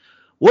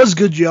What's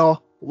good,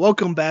 y'all?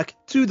 Welcome back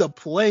to the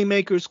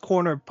Playmakers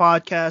Corner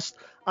podcast.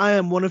 I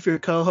am one of your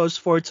co-hosts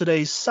for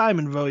today,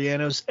 Simon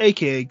Villanos,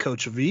 aka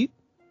Coach V.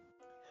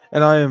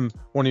 And I am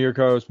one of your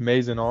co-hosts,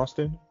 Mason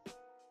Austin.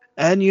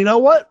 And you know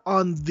what?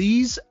 On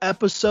these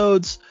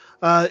episodes,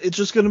 it's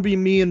just going to be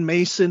me and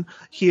Mason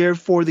here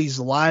for these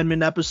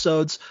lineman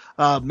episodes.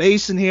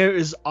 Mason here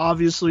is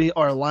obviously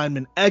our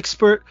lineman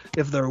expert,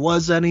 if there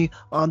was any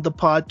on the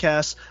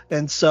podcast.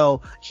 And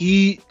so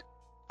he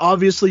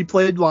obviously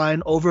played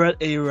line over at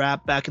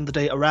ARAP back in the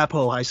day,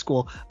 Arapahoe High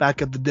School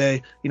back in the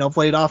day. You know,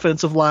 played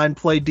offensive line,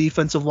 played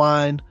defensive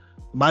line.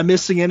 Am I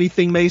missing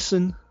anything,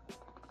 Mason?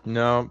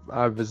 No,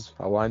 I was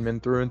a lineman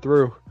through and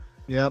through.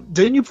 Yeah.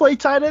 Didn't you play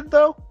tight end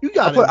though? You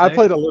got I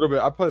played a little bit.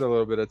 I played a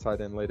little bit of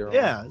tight end later on.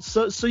 Yeah.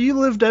 So you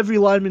lived every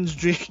lineman's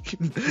dream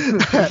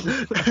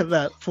at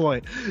that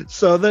point.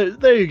 So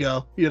there you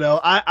go. You know,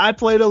 I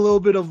played a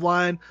little bit of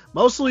line,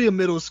 mostly in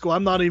middle school.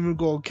 I'm not even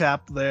going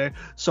cap there.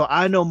 So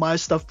I know my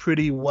stuff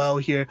pretty well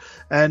here.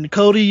 And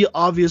Cody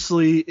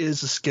obviously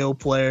is a skill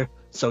player,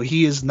 so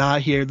he is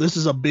not here. This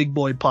is a big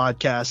boy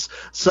podcast.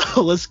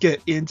 So let's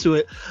get into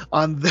it.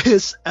 On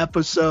this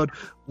episode,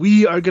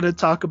 we are going to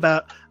talk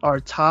about our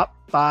top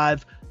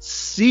 5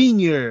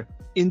 senior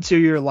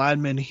interior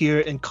linemen here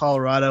in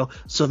Colorado.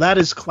 So that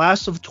is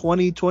class of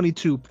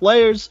 2022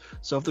 players.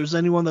 So if there's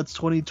anyone that's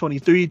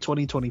 2023,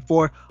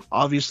 2024,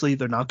 obviously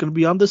they're not going to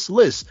be on this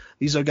list.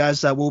 These are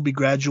guys that will be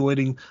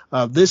graduating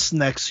this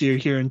next year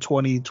here in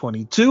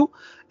 2022.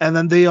 And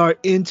then they are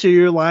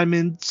interior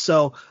linemen.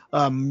 So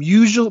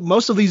usually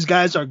most of these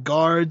guys are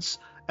guards.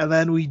 And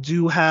then we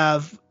do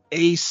have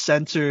a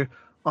center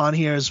on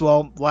here as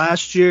well.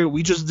 Last year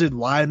we just did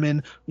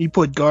linemen. We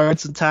put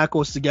guards and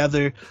tackles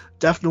together.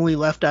 Definitely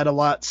left out a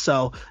lot.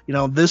 So, you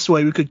know, this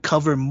way we could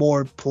cover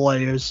more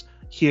players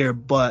here.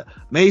 But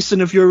Mason,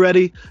 if you're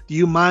ready, do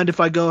you mind if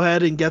I go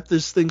ahead and get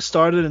this thing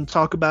started and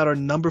talk about our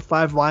number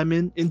 5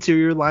 lineman,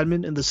 interior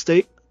lineman in the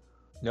state?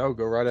 No,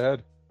 go right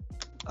ahead.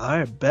 All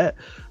right, bet.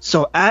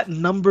 So at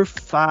number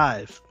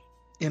 5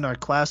 in our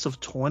class of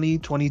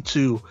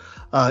 2022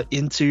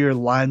 interior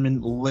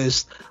lineman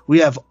list, we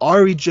have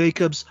Ari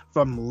Jacobs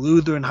from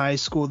Lutheran High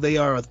School. They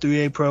are a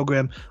 3A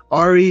program.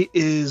 Ari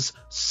is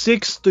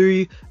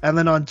 6'3", and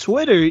then on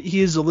Twitter he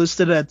is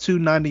listed at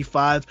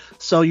 295.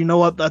 So you know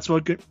what? That's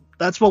what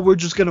we're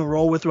just gonna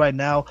roll with right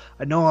now.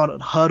 I know on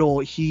Huddle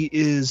he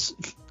is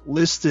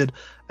listed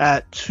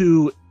at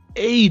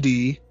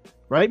 280,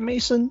 right,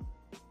 Mason?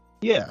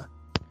 Yeah.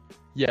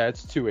 Yeah,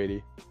 it's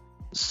 280.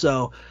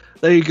 So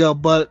there you go.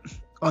 But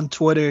on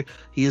Twitter,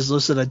 he is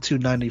listed at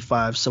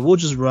 295. So we'll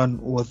just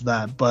run with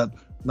that. But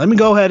let me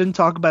go ahead and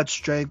talk about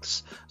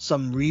strengths,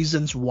 some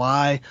reasons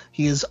why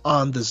he is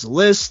on this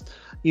list,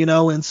 you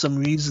know, and some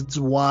reasons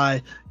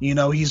why, you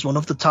know, he's one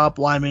of the top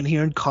linemen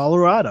here in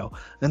Colorado.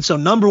 And so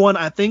number 1,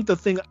 I think the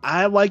thing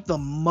I like the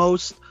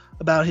most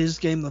about his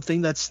game, the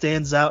thing that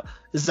stands out,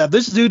 is that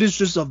this dude is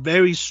just a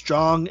very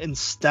strong and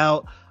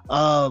stout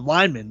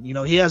lineman. You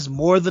know, he has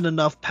more than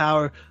enough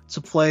power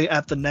to play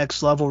at the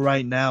next level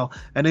right now,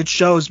 and it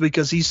shows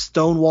because he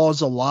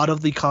stonewalls a lot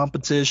of the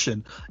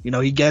competition. You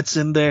know, he gets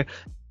in there,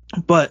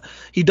 but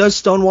he does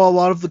stonewall a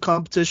lot of the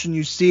competition.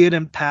 You see it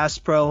in pass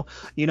pro.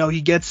 You know,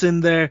 he gets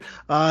in there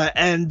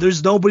and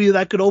there's nobody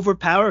that could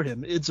overpower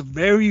him. It's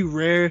very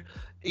rare.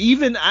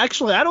 Even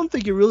actually, I don't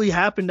think it really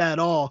happened at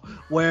all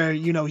where,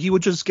 you know, he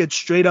would just get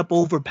straight up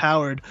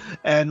overpowered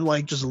and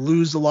like just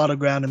lose a lot of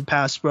ground in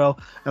pass pro.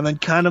 And then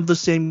kind of the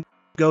same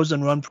goes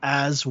and run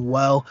as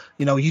well.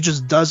 You know, he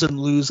just doesn't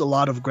lose a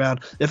lot of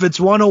ground. If it's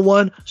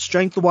 101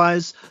 strength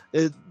wise,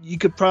 you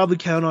could probably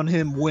count on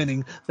him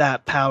winning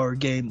that power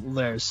game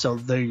there. So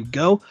there you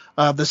go.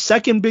 The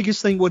second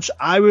biggest thing, which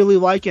I really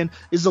like and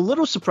is a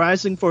little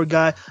surprising for a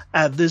guy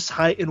at this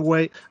height and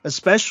weight,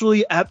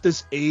 especially at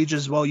this age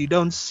as well. You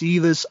don't see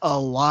this a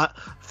lot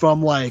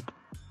from, like,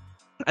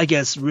 I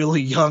guess,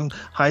 really young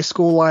high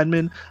school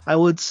linemen, I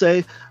would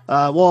say.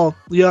 Well,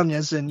 young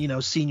as in, you know,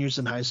 seniors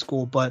in high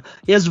school, but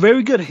he has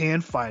very good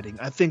hand fighting.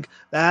 I think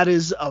that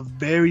is a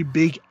very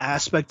big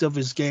aspect of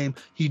his game.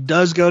 He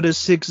does go to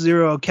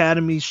 6-0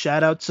 Academy.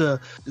 Shout out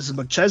to, is it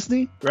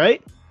McChesney,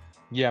 right?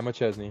 Yeah,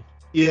 McChesney.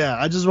 Yeah,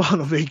 I just want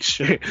to make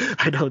sure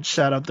I don't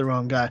shout out the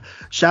wrong guy.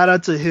 Shout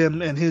out to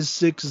him and his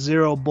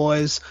 6-0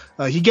 boys.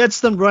 He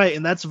gets them right,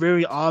 and that's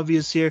very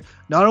obvious here.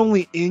 Not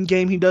only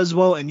in-game he does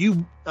well, and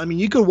you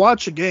could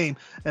watch a game,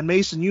 and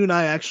Mason, you and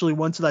I actually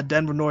went to that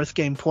Denver North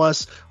game,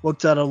 plus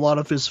looked at a lot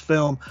of his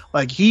film.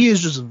 Like, he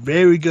is just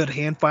very good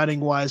hand-fighting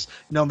wise.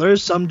 You know,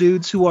 there's some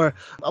dudes who are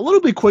a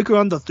little bit quicker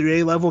on the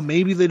 3A level.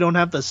 Maybe they don't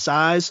have the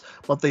size,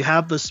 but they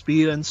have the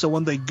speed, and so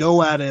when they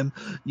go at him,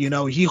 you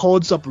know, he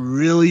holds up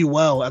really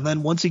well. And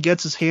then once he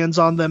gets his hands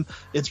on them,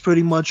 it's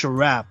pretty much a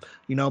wrap.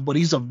 but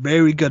he's a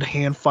very good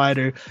hand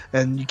fighter,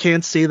 and you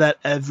can't say that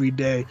every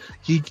day.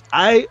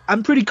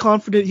 I'm pretty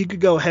confident he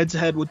could go head to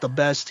head with the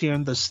best here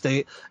in the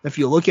state. If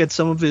you look at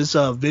some of his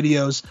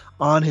videos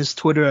on his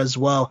Twitter as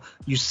well,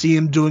 you see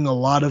him doing a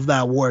lot of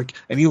that work,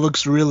 and he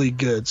looks really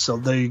good. So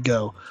there you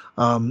go.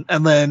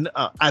 And then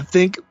I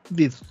think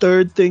the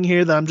third thing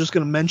here that I'm just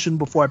going to mention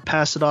before I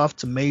pass it off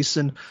to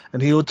Mason,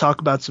 and he will talk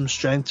about some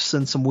strengths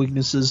and some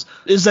weaknesses,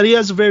 is that he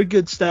has a very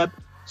good step,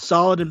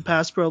 solid in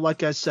pass pro,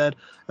 like I said.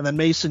 And then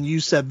Mason, you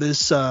said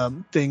this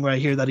thing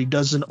right here, that he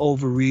doesn't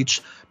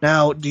overreach.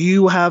 Now, do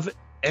you have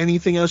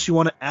anything else you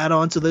want to add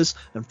on to this?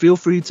 And feel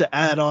free to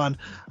add on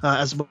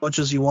as much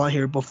as you want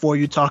here before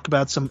you talk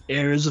about some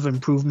areas of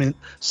improvement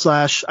 /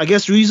 I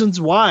guess reasons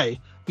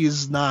why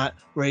he's not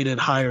rated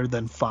higher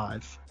than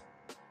 5.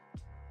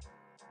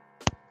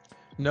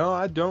 No,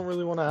 I don't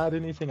really want to add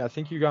anything. I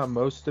think you got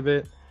most of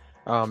it,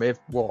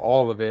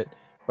 all of it.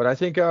 But I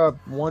think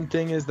one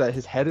thing is that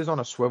his head is on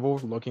a swivel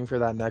looking for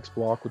that next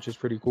block, which is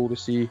pretty cool to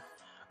see.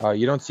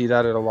 You don't see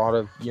that at a lot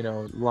of,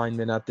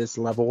 linemen at this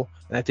level.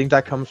 And I think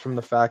that comes from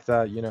the fact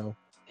that,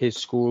 his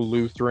school,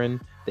 Lutheran,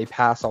 they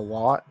pass a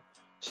lot.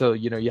 So,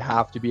 you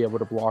have to be able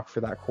to block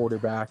for that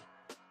quarterback.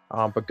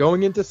 But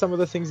going into some of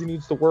the things he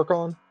needs to work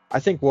on, I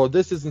think,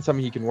 this isn't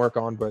something he can work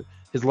on, but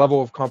his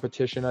level of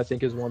competition, I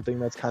think, is one thing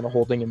that's kind of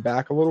holding him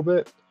back a little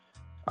bit.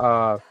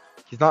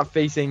 He's not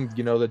facing,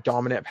 the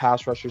dominant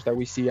pass rushers that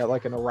we see at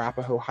like an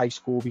Arapahoe High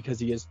School because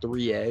he is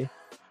 3A.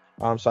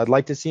 So I'd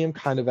like to see him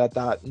kind of at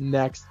that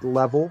next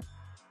level.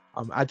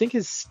 I think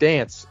his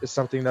stance is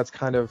something that's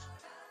kind of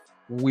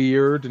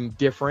weird and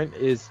different,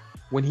 is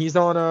when he's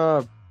on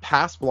a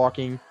pass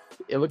blocking,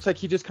 it looks like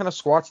he just kind of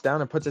squats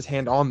down and puts his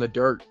hand on the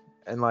dirt.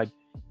 And I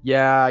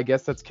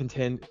guess that's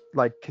considered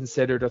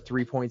a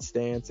 3-point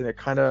stance. And it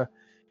kind of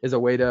is a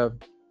way to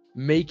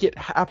make it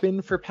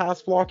happen for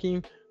pass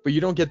blocking, but you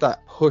don't get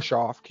that push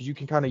off because you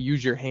can kind of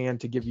use your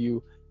hand to give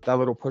you that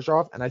little push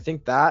off. And I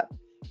think that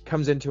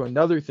comes into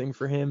another thing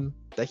for him,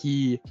 that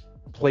he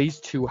plays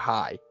too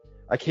high.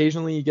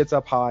 Occasionally he gets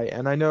up high,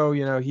 and I know,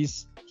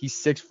 he's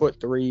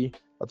 6'3".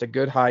 That's a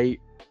good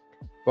height,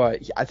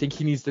 but I think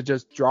he needs to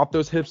just drop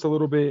those hips a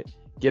little bit,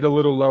 get a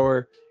little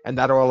lower, and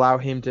that'll allow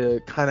him to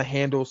kind of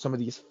handle some of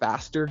these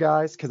faster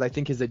guys, because I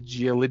think his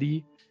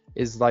agility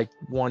is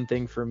one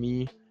thing for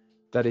me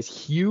that is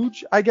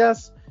huge, I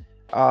guess.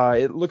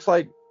 It looks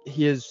like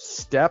his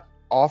step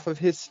off of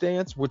his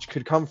stance, which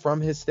could come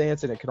from his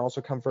stance, and it can also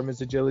come from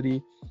his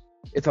agility.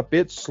 It's a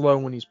bit slow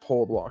when he's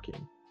pole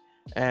blocking.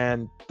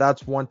 And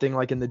that's one thing,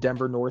 in the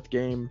Denver North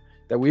game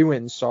that we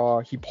went and saw,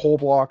 he pole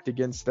blocked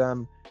against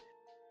them.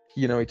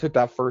 He took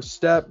that first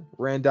step,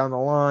 ran down the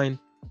line,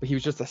 but he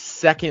was just a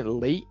second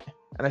late.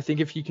 And I think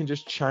if he can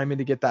just chime in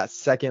to get that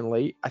second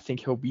late, I think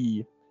he'll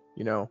be,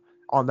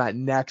 on that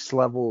next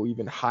level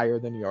even higher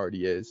than he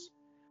already is.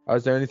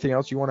 Is there anything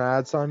else you want to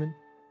add, Simon?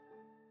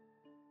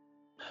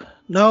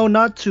 No,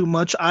 not too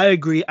much. I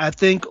agree. I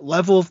think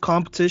level of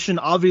competition,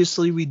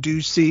 obviously we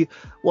do see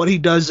what he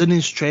does in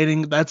his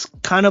training. That's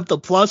kind of the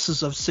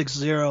pluses of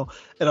 6-0.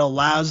 It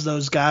allows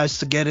those guys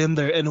to get in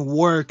there and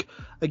work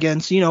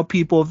against,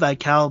 people of that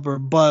caliber.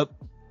 But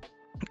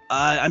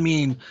I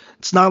mean,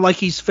 it's not like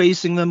he's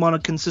facing them on a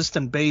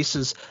consistent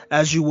basis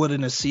as you would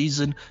in a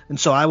season, and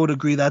so I would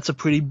agree that's a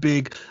pretty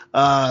big.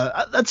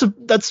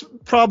 That's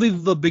probably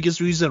the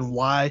biggest reason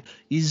why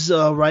he's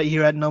right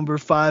here at number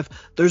 5.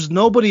 There's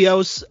nobody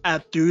else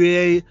at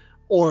 3A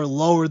or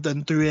lower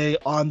than 3A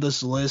on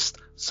this list,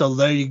 so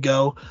there you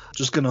go.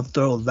 Just gonna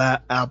throw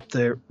that out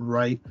there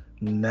right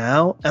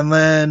now, and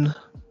then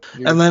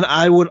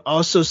I would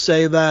also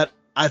say that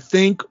I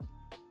think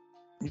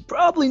he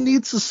probably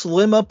needs to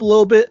slim up a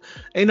little bit.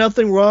 Ain't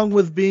nothing wrong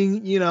with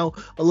being, a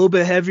little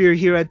bit heavier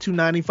here at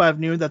 295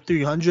 near that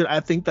 300. I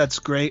think that's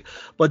great.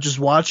 But just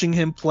watching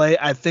him play,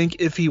 I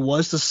think if he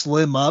was to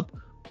slim up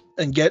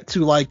and get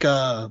to a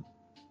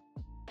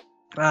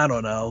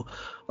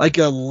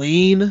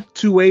lean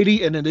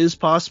 280, and it is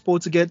possible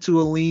to get to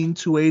a lean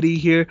 280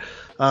 here,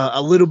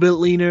 a little bit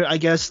leaner, I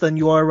guess, than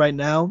you are right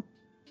now,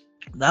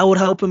 that would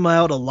help him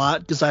out a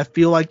lot, because I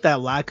feel like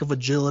that lack of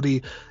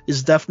agility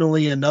is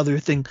definitely another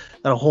thing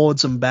that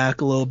holds him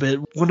back a little bit.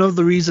 One of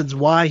the reasons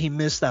why he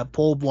missed that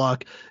pole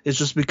block is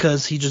just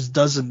because he just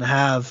doesn't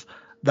have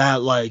that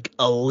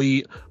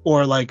elite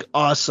or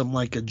awesome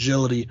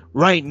agility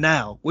right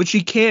now, which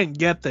he can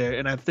get there,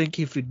 and I think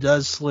if he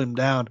does slim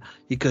down,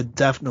 he could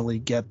definitely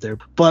get there.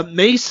 But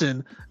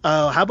Mason,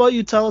 how about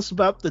you tell us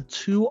about the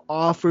 2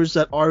 offers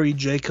that Ari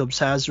Jacobs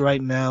has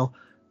right now,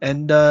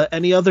 and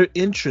any other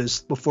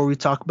interest before we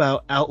talk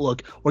about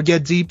outlook or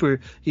get deeper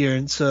here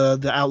into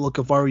the outlook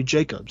of Ari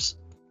Jacobs?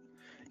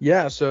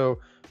 Yeah, so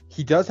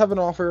he does have an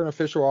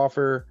official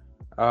offer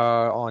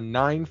on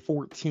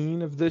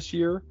 9/14 of this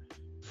year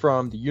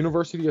from the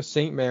University of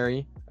St.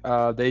 Mary.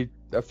 They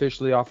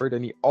officially offered,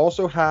 and he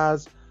also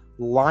has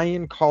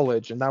Lyon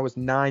College, and that was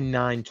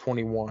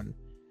 9/9/21.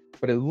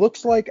 But it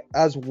looks like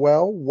as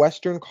well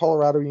Western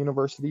Colorado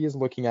University is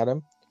looking at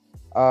him.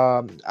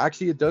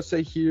 Actually, it does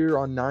say here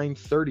on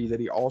 9/30 that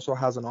he also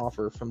has an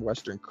offer from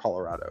Western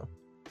Colorado.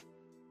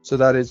 So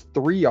that is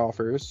 3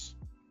 offers.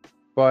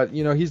 But,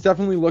 he's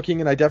definitely looking,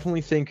 and I definitely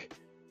think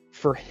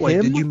for him...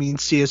 Wait, did you mean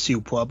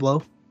CSU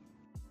Pueblo?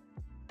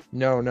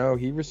 No,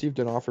 he received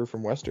an offer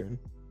from Western.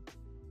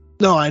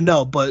 No, I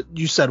know, but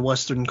you said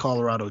Western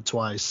Colorado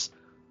twice.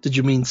 Did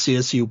you mean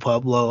CSU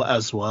Pueblo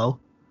as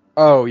well?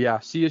 Oh, yeah,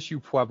 CSU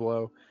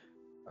Pueblo.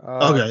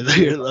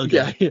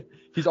 Okay. Yeah,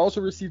 he's also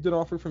received an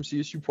offer from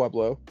CSU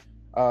Pueblo.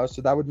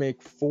 So that would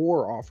make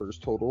 4 offers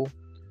total.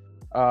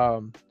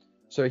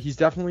 So he's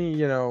definitely,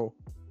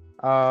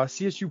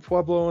 CSU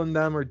Pueblo and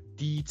them are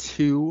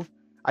D2.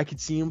 I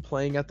could see him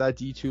playing at that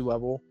D2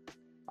 level.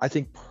 I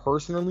think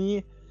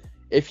personally,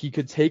 if he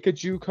could take a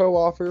JUCO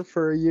offer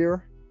for a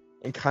year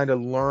and kind of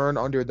learn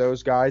under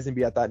those guys and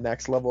be at that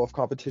next level of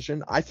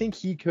competition, I think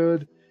he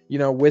could,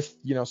 with,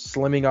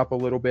 slimming up a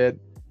little bit,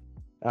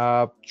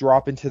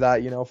 drop into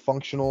that,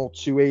 functional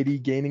 280,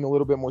 gaining a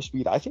little bit more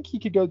speed. I think he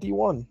could go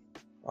D1.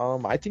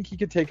 I think he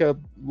could take a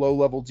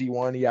low-level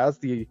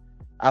D1.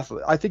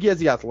 I think he has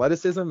the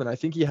athleticism, and I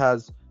think he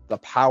has the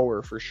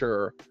power for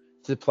sure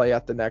to play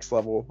at the next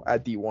level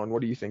at D1.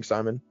 What do you think,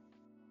 Simon?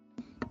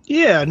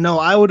 Yeah, no,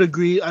 I would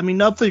agree. I mean,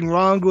 nothing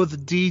wrong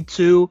with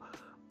D2,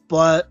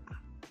 but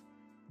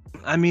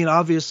I mean,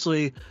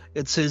 obviously,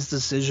 it's his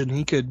decision.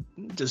 He could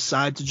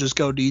decide to just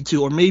go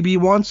D2, or maybe he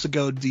wants to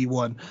go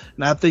D1,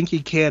 and I think he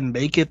can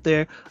make it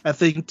there. I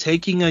think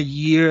taking a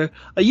year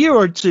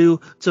or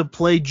two to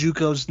play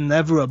JUCO is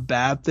never a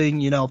bad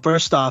thing.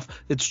 First off,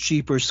 it's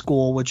cheaper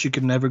school, which you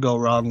can never go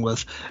wrong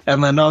with,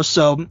 and then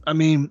also, I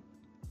mean,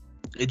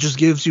 it just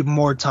gives you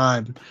more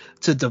time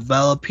to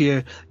develop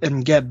here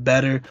and get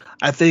better.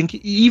 I think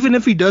even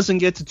if he doesn't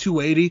get to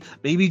 280,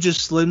 maybe he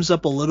just slims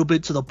up a little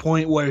bit to the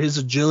point where his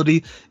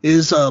agility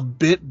is a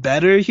bit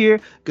better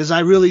here, because I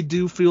really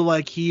do feel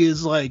like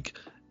he's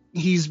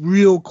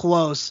real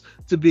close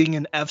to being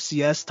an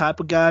FCS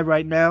type of guy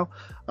right now.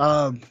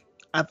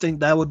 I think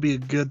that would be a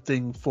good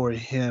thing for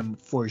him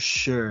for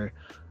sure.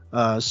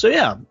 So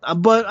yeah,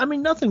 but I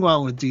mean, nothing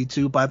wrong with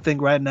D2, but I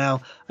think right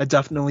now I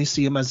definitely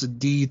see him as a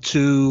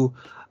D2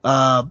 to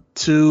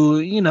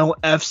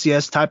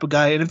FCS type of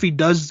guy. And if he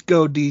does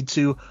go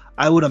D2,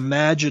 I would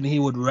imagine he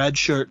would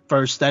redshirt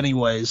first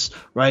anyways,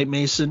 right,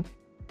 Mason?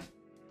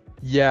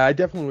 Yeah, I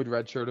definitely would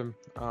redshirt him.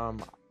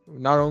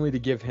 Not only to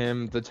give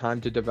him the time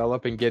to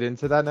develop and get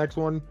into that next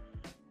one,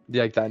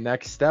 like that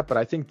next step, but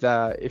I think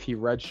that if he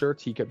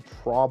redshirts, he could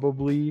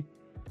probably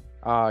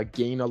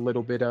gain a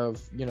little bit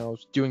of,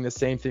 doing the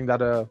same thing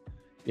that a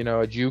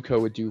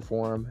JUCO would do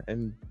for him,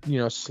 and,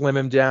 slim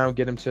him down,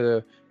 get him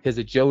to his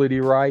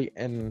agility right,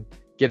 and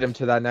get him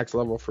to that next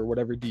level for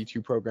whatever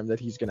D2 program that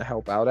he's going to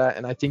help out at.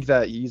 And I think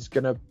that he's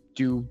going to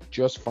do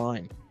just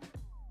fine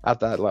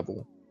at that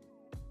level.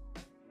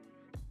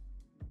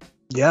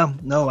 Yeah,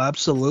 no,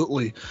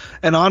 absolutely.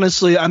 And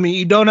honestly, I mean,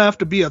 you don't have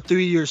to be a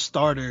 3-year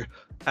starter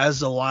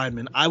as a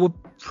lineman. I would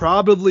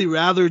probably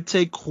rather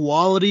take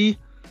quality,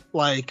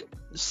 like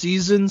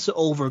seasons,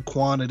 over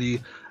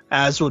quantity,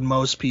 as would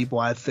most people,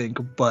 I think.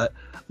 But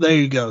there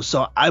you go.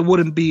 So I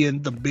wouldn't be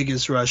in the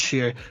biggest rush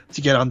here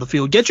to get on the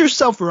field. Get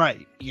yourself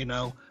right,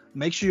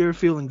 make sure you're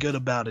feeling good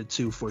about it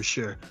too, for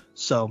sure.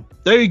 So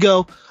there you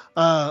go.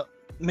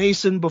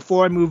 Mason,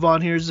 before I move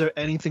on here, is there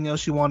anything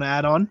else you want to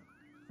add on?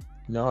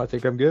 No, I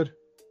think I'm good.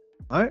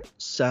 All right,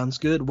 sounds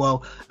good.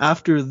 Well,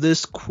 after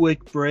this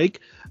quick break,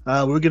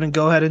 we're going to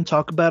go ahead and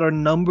talk about our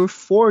number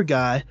 4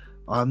 guy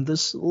on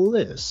this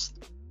list.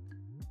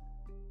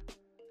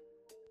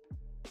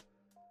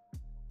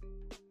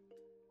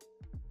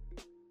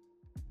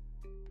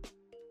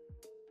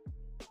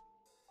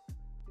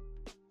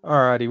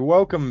 Alrighty,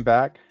 welcome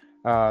back.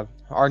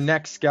 Our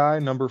next guy,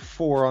 number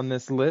 4 on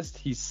this list,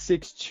 he's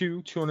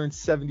 6'2",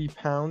 270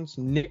 pounds,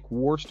 Nick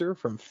Worster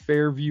from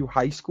Fairview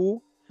High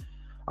School.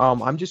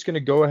 I'm just going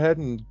to go ahead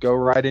and go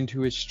right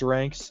into his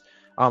strengths.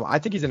 I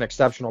think he's an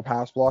exceptional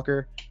pass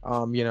blocker.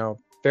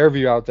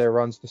 Fairview out there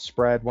runs the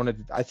spread.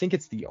 I think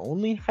it's the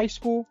only high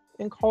school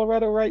in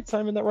Colorado, right,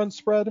 Simon, that runs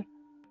spread?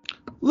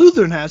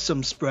 Lutheran has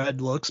some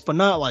spread looks, but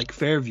not like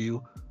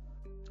Fairview.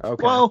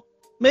 Okay. Well,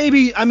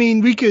 maybe, I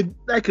mean,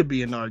 that could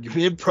be an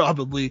argument,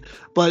 probably.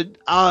 But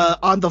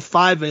on the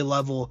 5A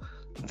level,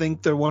 I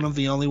think they're one of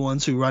the only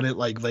ones who run it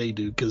like they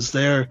do, because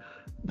they're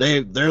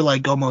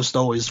like almost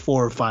always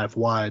 4 or 5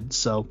 wide.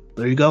 So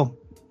there you go.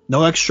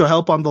 No extra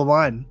help on the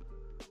line.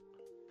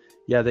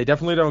 Yeah, they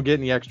definitely don't get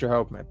any extra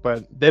help, man,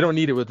 but they don't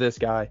need it with this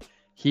guy.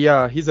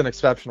 He's an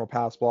exceptional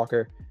pass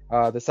blocker.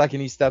 The second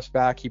he steps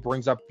back, he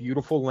brings up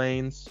beautiful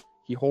lanes.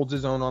 He holds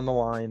his own on the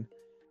line.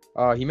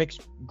 He makes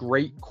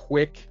great,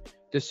 quick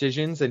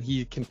decisions, and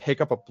he can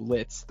pick up a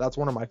blitz. That's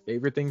one of my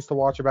favorite things to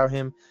watch about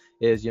him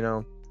is,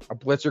 a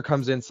blitzer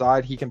comes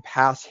inside, he can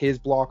pass his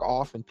block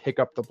off and pick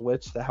up the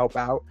blitz to help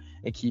out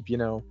and keep,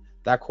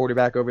 that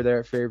quarterback over there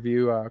at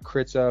Fairview,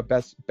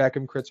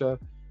 Beckham Kritza,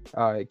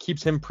 it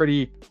keeps him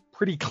pretty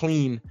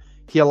clean.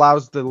 He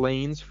allows the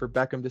lanes for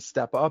Beckham to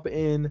step up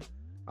in.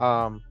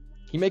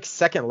 He makes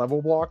second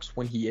level blocks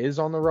when he is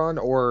on the run,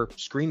 or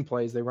screen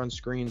plays. They run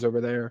screens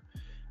over there.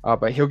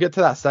 But he'll get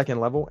to that second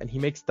level and he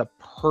makes the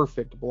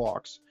perfect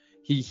blocks.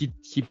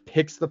 He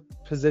picks the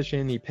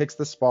position, he picks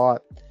the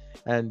spot,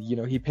 and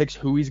he picks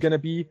who he's gonna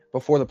be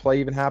before the play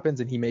even happens,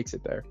 and he makes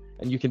it there.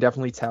 And you can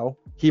definitely tell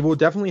he will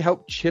definitely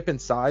help chip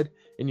inside.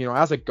 And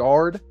as a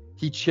guard,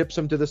 he chips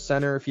him to the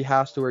center if he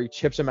has to, or he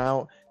chips him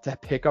out to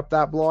pick up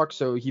that block,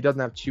 so he doesn't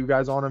have two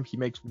guys on him. He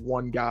makes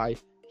one guy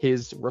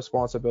his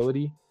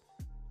responsibility.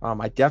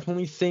 I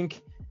definitely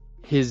think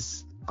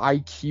his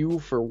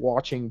IQ for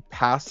watching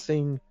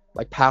passing,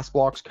 like pass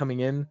blocks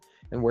coming in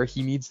and where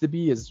he needs to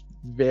be, is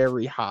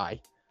very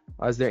high.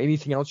 Is there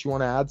anything else you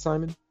want to add,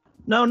 Simon?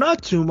 No,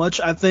 not too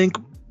much. I think,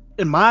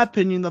 in my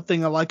opinion, the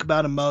thing I like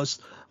about him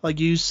most, like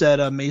you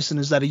said, Mason,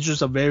 is that he's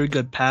just a very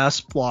good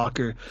pass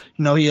blocker.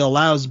 He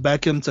allows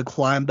Beckham to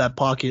climb that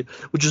pocket,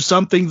 which is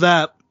something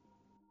that,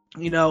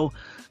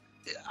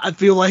 I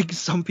feel like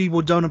some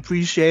people don't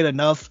appreciate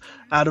enough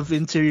out of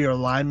interior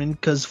linemen,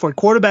 because for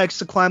quarterbacks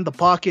to climb the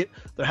pocket,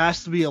 there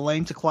has to be a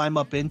lane to climb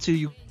up into.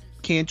 You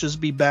can't just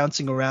be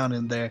bouncing around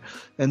in there.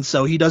 And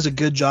so he does a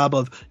good job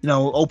of,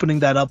 opening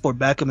that up for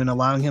Beckham and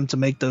allowing him to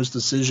make those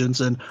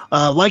decisions. And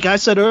like I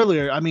said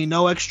earlier,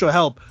 no extra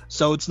help.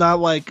 So it's not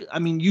like,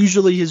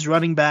 usually his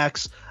running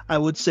backs, I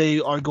would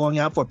say, are going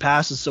out for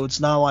passes. So it's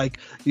not like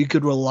you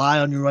could rely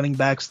on your running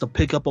backs to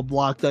pick up a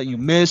block that you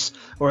miss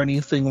or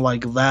anything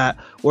like that.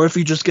 Or if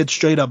you just get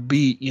straight up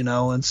beat,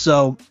 And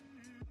so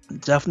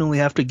definitely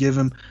have to give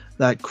him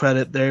that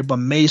credit there. But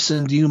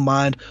Mason, do you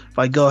mind if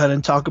I go ahead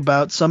and talk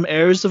about some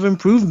areas of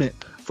improvement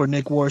for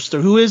Nick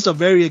Worster, who is a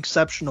very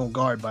exceptional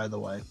guard, by the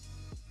way?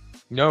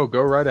 No,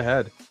 go right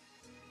ahead.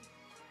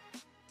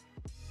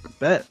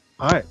 Bet.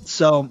 All right.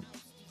 So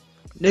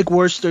Nick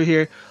Worster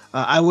here,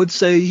 I would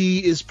say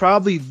he is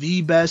probably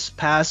the best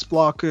pass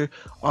blocker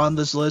on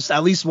this list,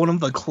 at least one of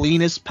the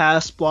cleanest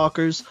pass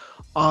blockers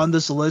on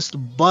this list.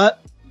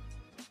 But,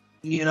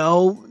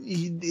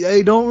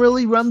 they don't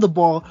really run the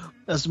ball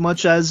as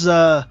much as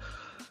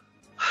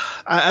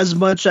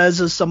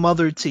some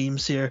other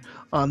teams here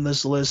on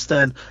this list.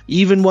 And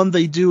even when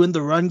they do in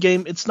the run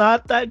game, it's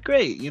not that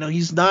great.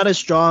 He's not as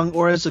strong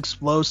or as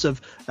explosive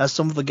as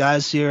some of the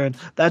guys here, and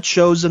that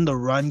shows in the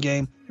run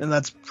game. And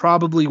that's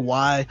probably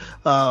why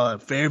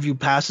Fairview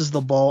passes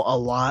the ball a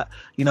lot,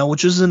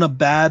 which isn't a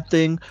bad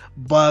thing.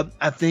 But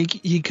I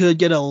think he could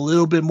get a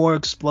little bit more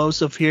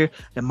explosive here.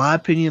 In my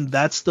opinion,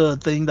 that's the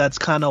thing that's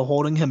kind of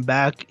holding him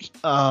back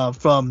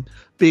from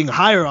being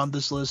higher on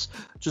this list,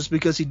 just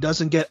because he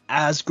doesn't get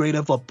as great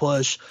of a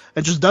push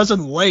and just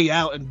doesn't lay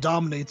out and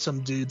dominate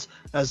some dudes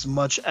as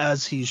much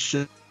as he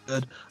should.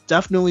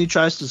 Definitely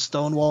tries to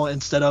stonewall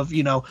instead of,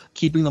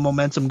 keeping the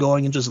momentum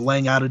going and just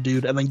laying out a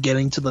dude and then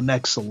getting to the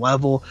next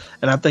level.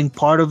 And I think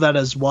part of that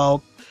as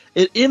well,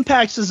 it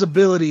impacts his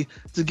ability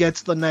to get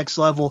to the next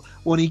level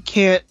when he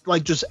can't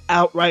just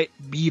outright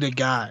beat a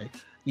guy.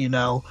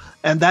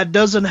 And that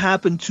doesn't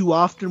happen too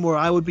often, where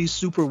I would be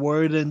super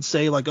worried and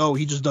say oh,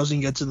 he just doesn't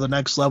get to the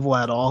next level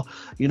at all,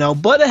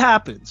 but it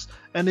happens.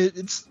 And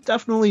it's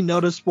definitely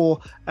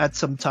noticeable at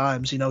some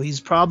times. He's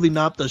probably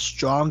not the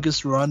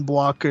strongest run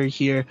blocker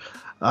here.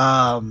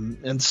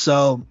 And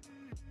so,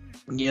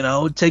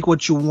 take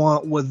what you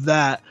want with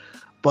that.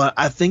 But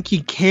I think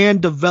he can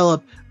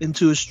develop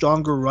into a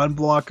stronger run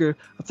blocker.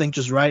 I think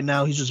just right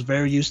now he's just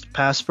very used to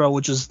pass pro,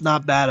 which is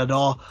not bad at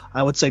all.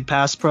 I would say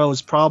pass pro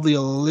is probably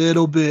a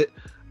little bit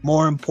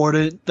more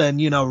important than,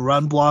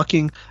 run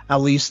blocking, at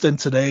least in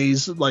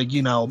today's,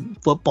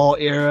 football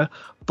era.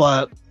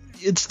 But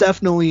it's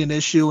definitely an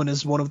issue and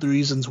is one of the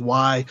reasons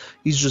why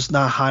he's just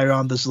not higher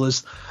on this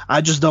list.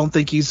 I just don't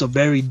think he's a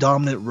very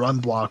dominant run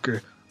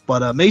blocker.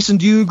 But Mason,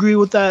 do you agree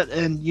with that?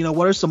 And,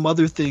 what are some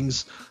other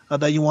things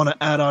that you want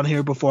to add on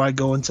here before I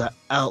go into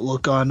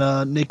outlook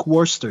on Nick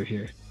Worster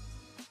here?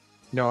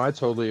 No, I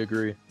totally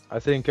agree. I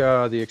think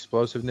the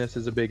explosiveness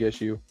is a big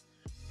issue.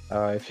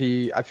 I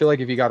feel like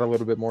if he got a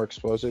little bit more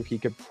explosive, he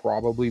could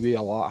probably be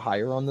a lot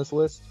higher on this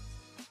list.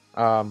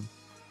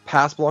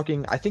 Pass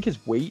blocking, I think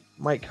his weight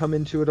might come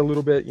into it a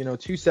little bit.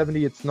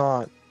 270, it's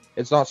not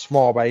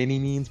small by any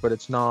means, but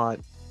it's not,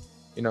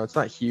 it's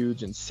not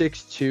huge. And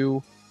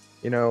 6'2",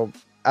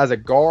 as a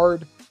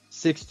guard,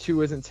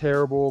 6'2" isn't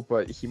terrible,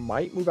 but he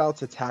might move out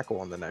to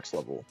tackle on the next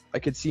level. I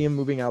could see him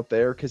moving out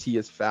there because he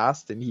is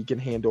fast and he can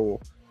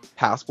handle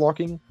pass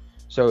blocking.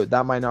 So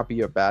that might not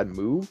be a bad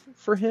move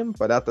for him.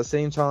 But at the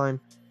same time,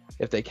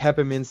 if they kept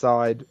him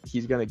inside,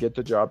 he's going to get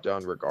the job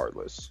done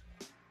regardless.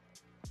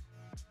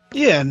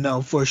 Yeah,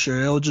 no, for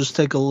sure. It'll just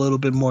take a little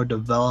bit more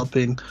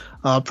developing.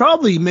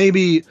 Probably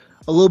maybe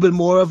a little bit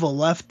more of a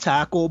left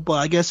tackle, but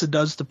I guess it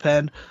does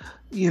depend.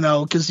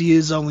 Because he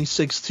is only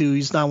 6'2".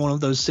 He's not one of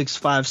those 6'5",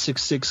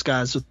 6'6"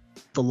 guys with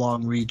the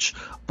long reach.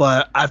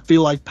 But I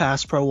feel like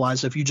pass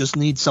pro-wise, if you just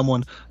need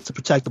someone to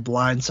protect the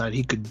blind side,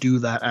 he could do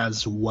that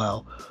as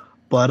well.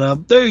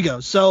 But there you go.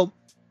 So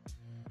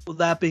with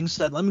that being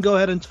said, let me go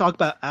ahead and talk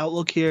about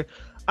outlook here.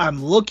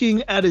 I'm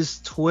looking at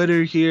his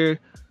Twitter here,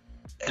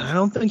 and I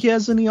don't think he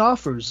has any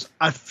offers.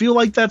 I feel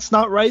like that's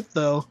not right,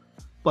 though.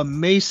 But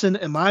Mason,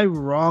 am I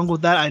wrong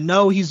with that? I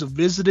know he's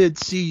visited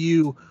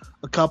CU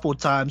a couple of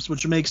times,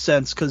 which makes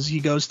sense because he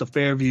goes to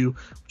Fairview,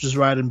 which is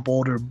right in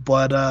Boulder.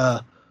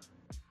 But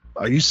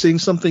Are you seeing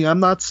something I'm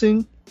not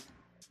seeing?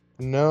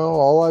 No,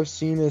 all I've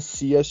seen is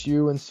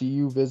CSU and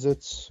CU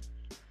visits.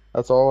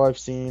 That's all I've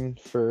seen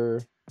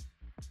for,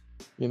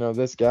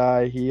 this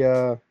guy.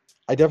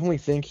 I definitely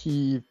think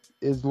he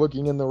is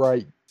looking in the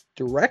right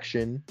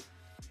direction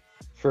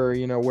for,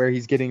 where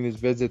he's getting his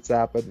visits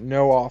at, but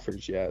no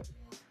offers yet.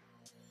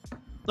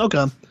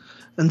 Okay.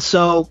 And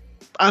so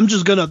I'm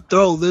just going to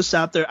throw this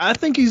out there. I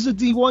think he's a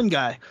D1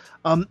 guy.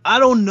 I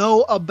don't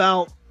know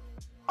about,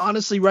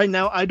 honestly, right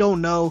now, I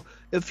don't know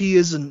if he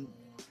is an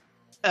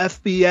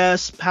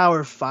FBS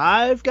Power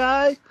 5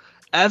 guy.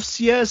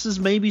 FCS is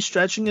maybe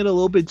stretching it a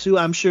little bit too.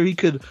 I'm sure he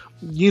could,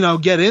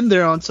 get in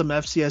there on some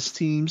FCS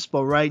teams.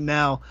 But right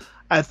now,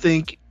 I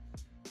think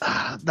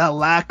that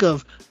lack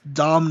of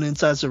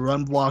dominance as a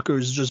run blocker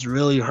is just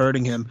really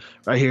hurting him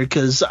right here,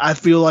 because I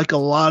feel like a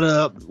lot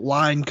of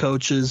line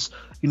coaches,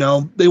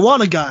 they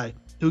want a guy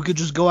who could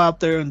just go out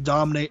there and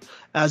dominate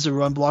as a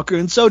run blocker.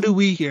 And so do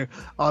we here,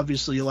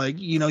 obviously.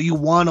 You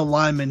want a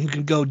lineman who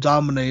can go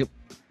dominate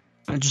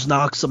and just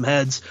knock some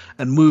heads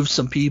and move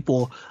some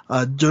people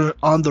on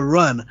the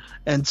run.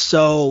 And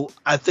so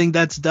I think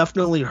that's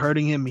definitely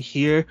hurting him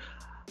here.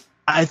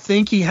 I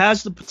think he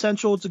has the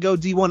potential to go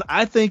D1.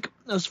 I think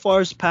as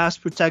far as pass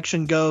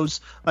protection goes,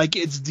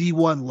 it's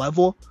D1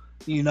 level,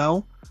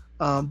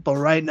 But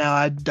right now,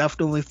 I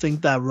definitely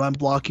think that run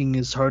blocking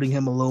is hurting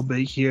him a little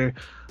bit here.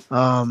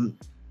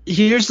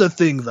 Here's the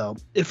thing, though.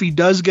 If he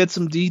does get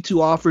some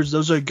D2 offers,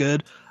 those are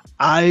good.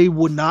 I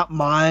would not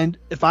mind.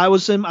 If I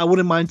was him, I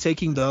wouldn't mind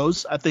taking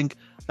those. I think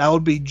that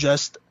would be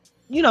just,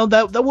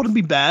 that wouldn't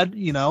be bad,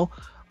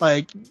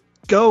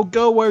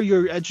 Go where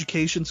your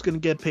education's going to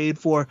get paid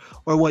for,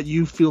 or what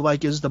you feel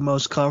like is the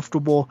most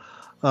comfortable.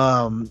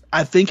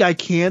 I think I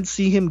can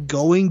see him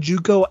going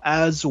JUCO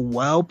as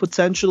well,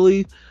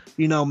 potentially.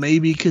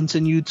 Maybe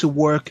continue to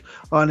work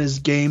on his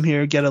game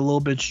here, get a little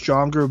bit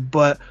stronger.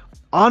 But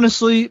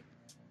honestly,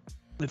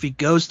 if he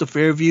goes to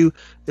Fairview,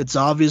 it's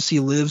obvious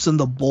he lives in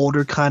the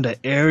Boulder kind of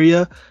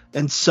area.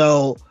 And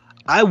so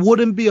I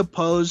wouldn't be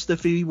opposed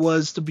if he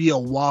was to be a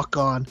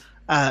walk-on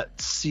at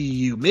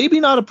CU. Maybe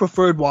not a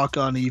preferred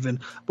walk-on even,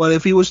 but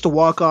if he was to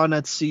walk on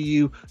at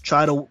CU,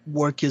 try to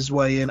work his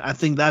way in, I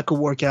think that could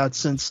work out,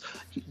 since,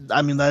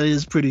 that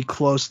is pretty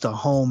close to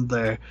home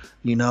there,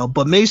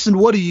 But Mason,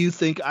 what do you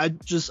think? I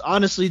just,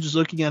 honestly, just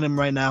looking at him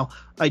right now,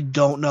 I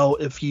don't know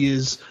if he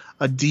is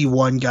a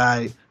D1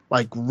 guy,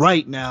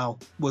 right now,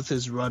 with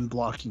his run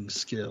blocking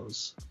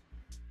skills.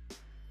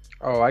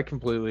 Oh, I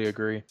completely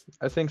agree.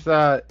 I think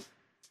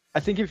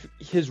if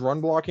his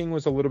run blocking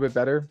was a little bit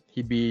better,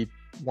 he'd be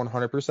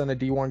 100% a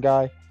D1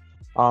 guy.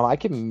 I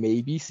can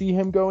maybe see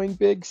him going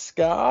Big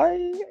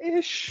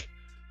Sky-ish.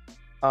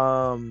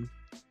 Yeah,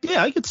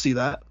 I could see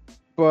that.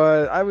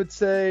 But I would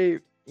say,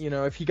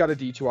 if he got a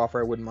D2 offer,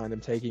 I wouldn't mind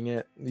him taking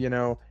it.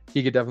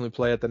 He could definitely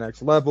play at the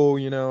next level,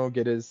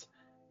 get his,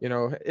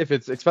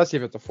 especially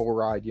if it's a full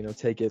ride,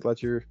 take it,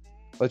 let your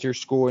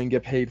schooling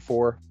get paid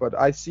for. But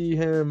I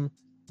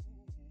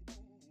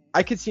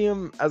could see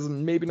him as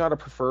maybe not a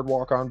preferred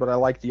walk-on, but I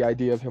like the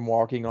idea of him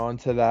walking on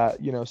to that,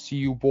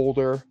 CU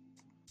Boulder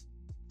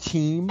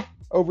team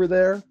over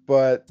there.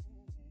 But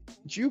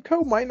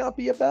JUCO might not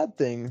be a bad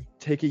thing.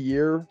 Take a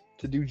year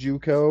to do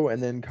JUCO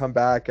and then come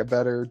back a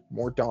better,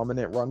 more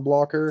dominant run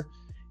blocker,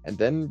 and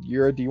then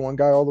you're a D1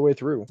 guy all the way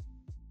through.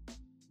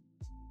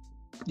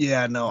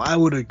 Yeah, no, I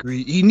would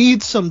agree. He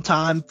needs some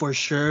time for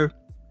sure.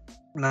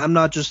 And I'm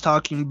not just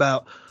talking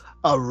about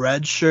a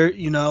red shirt,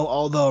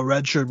 although a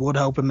red shirt would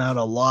help him out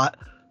a lot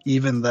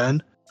even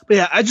then. But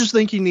yeah, I just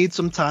think he needs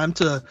some time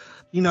to,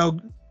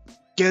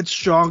 get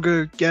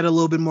stronger, get a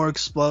little bit more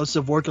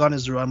explosive, work on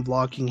his run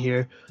blocking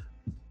here.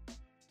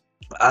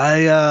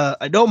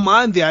 I don't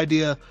mind the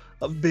idea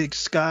of Big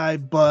Sky,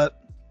 but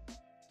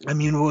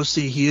we'll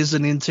see. He is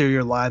an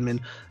interior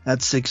lineman at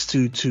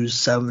 6'2",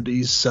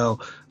 270, so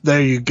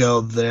there you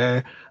go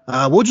there.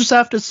 We'll just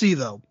have to see,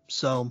 though.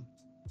 So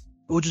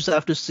we'll just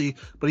have to see.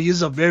 But he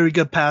is a very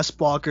good pass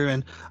blocker,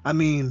 and,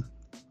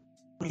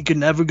 you can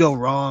never go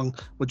wrong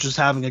with just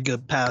having a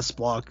good pass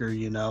blocker,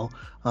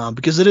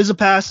 because it is a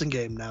passing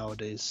game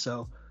nowadays.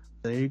 So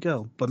there you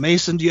go. But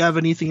Mason, do you have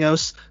anything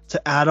else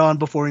to add on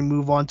before we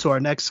move on to our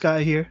next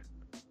guy here?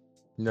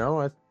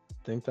 No, I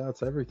think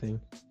that's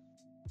everything.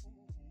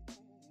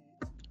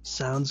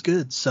 Sounds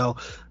good. So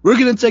we're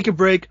going to take a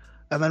break,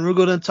 and then we're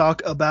going to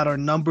talk about our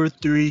number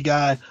 3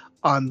 guy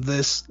on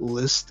this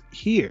list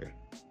here.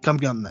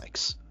 Coming up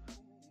next.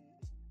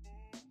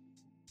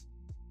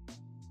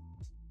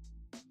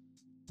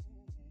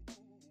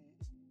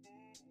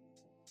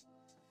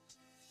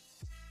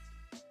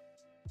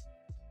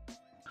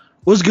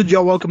 What's good,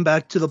 y'all? Welcome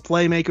back to the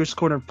Playmakers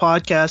Corner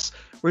podcast.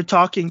 We're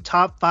talking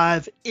top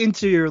 5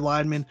 interior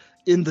linemen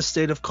in the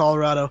state of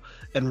Colorado.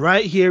 And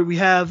right here we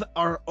have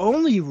our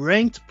only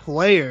ranked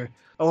player,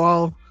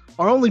 well,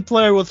 our only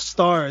player with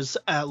stars,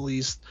 at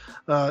least,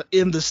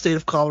 in the state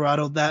of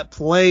Colorado that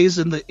plays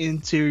in the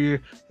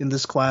interior in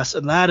this class.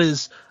 And that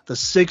is the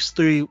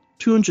 6'3",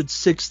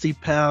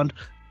 260-pound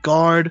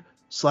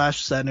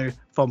guard/center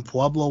from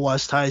Pueblo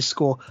West High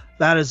School.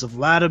 That is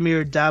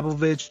Vladimir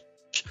Dabovich.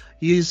 college.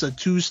 He's a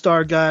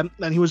 2-star guy,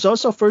 and he was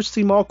also first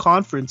team all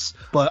conference.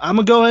 But I'm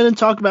gonna go ahead and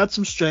talk about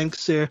some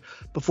strengths here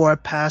before I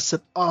pass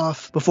it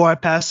off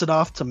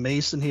to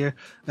Mason here.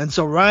 And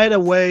so right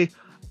away,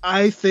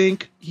 I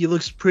think he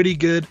looks pretty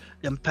good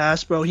in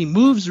pass pro. He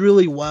moves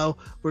really well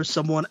for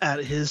someone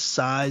at his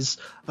size.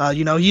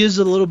 He is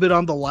a little bit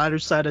on the lighter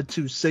side at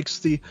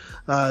 260.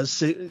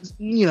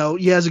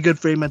 He has a good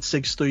frame at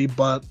 6'3",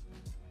 but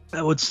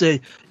I would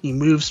say he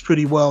moves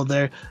pretty well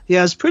there. He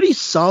has pretty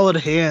solid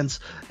hands,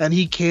 and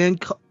he can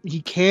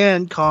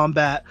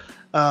combat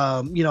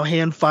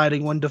hand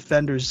fighting when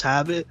defenders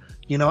have it.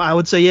 I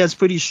would say he has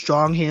pretty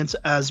strong hands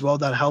as well.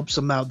 That helps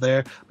him out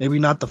there. Maybe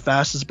not the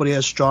fastest, but he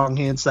has strong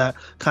hands that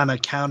kind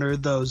of counter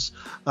those,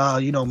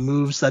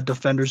 moves that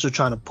defenders are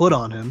trying to put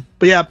on him.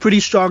 But yeah,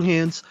 pretty strong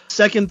hands.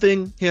 Second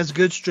thing, he has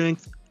good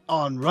strength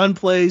on run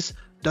plays.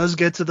 Does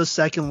get to the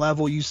second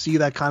level. You see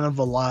that kind of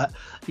a lot.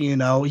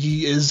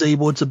 He is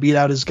able to beat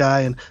out his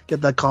guy and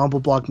get that combo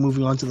block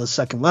moving on to the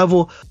second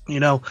level.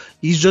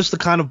 He's just the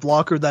kind of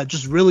blocker that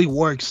just really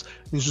works.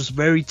 He's just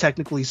very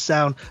technically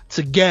sound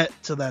to get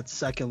to that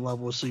second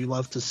level. So you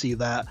love to see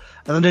that.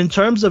 And then in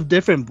terms of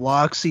different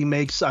blocks he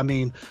makes,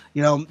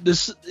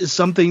 this is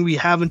something we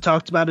haven't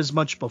talked about as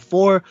much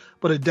before,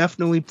 but it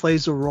definitely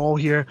plays a role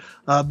here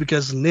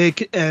because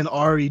Nick and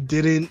Ari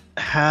didn't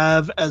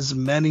have as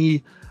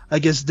many,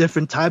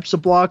 different types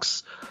of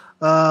blocks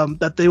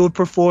that they would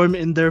perform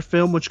in their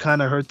film, which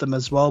kind of hurt them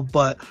as well.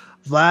 But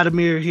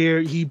Vladimir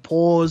here, he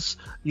pulls,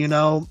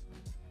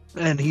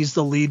 and he's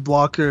the lead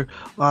blocker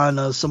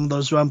on some of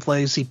those run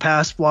plays. He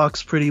pass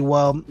blocks pretty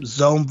well,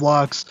 zone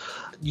blocks.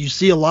 You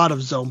see a lot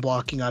of zone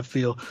blocking, I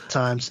feel,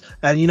 times.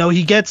 And,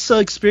 he gets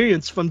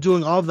experience from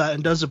doing all of that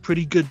and does a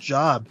pretty good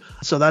job.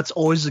 So that's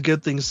always a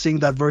good thing, seeing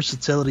that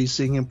versatility,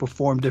 seeing him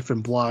perform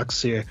different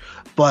blocks here.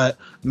 But,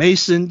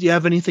 Mason, do you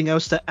have anything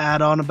else to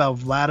add on about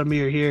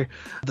Vladimir here,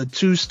 the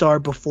 2-star,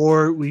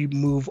 before we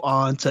move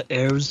on to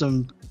areas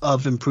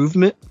of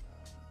improvement?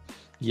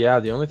 Yeah,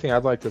 the only thing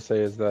I'd like to say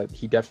is that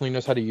he definitely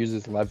knows how to use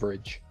his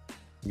leverage.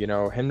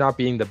 Him not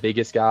being the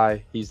biggest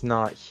guy, he's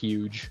not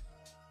huge.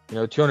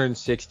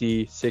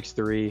 260,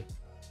 6'3".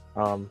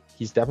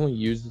 He's definitely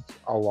used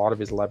a lot of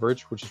his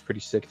leverage, which is pretty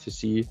sick to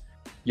see.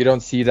 You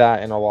don't see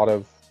that in a lot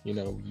of,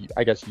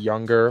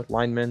 younger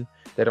linemen.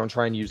 They don't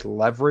try and use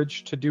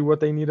leverage to do what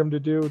they need them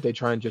to do. They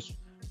try and just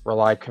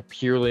rely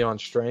purely on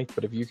strength.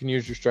 But if you can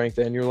use your strength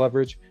and your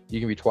leverage, you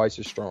can be twice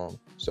as strong.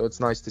 So it's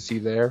nice to see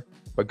there.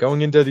 But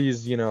going into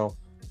these,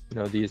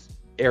 these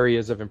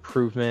areas of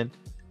improvement,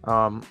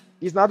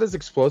 he's not as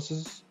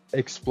explosive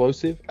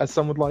as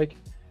some would like.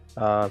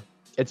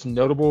 It's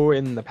notable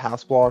in the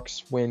pass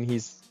blocks when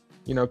he's,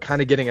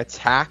 kind of getting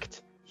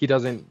attacked. He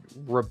doesn't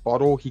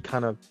rebuttal. He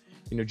kind of,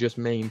 just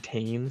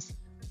maintains.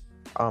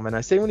 And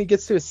I say when he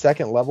gets to his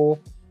second level,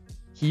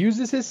 he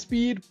uses his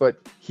speed, but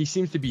he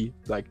seems to be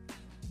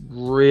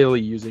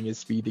really using his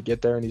speed to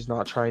get there. And he's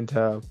not trying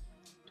to,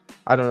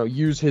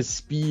 use his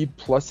speed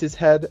plus his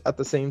head at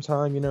the same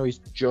time. He's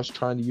just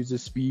trying to use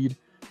his speed.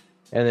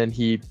 And then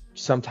he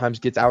sometimes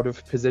gets out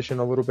of position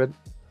a little bit.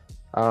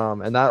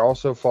 And that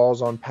also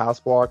falls on pass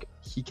block.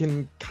 He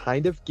can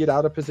kind of get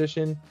out of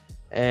position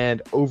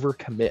and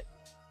overcommit.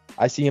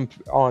 I see him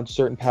on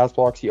certain pass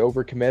blocks, he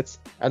overcommits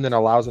and then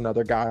allows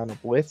another guy on a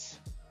blitz.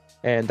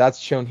 And that's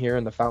shown here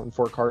in the Fountain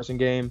Fort Carson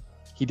game.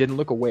 He didn't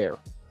look aware.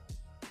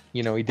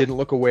 He didn't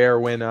look aware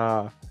when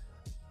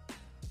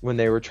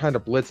they were trying to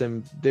blitz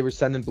him. They were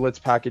sending blitz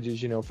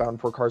packages. Fountain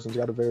Fort Carson's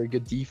got a very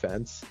good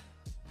defense.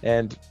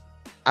 And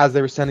as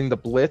they were sending the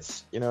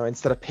blitz,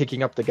 instead of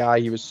picking up the guy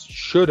he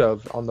should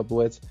have on the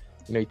blitz,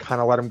 he kind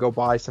of let him go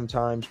by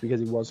sometimes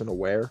because he wasn't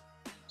aware.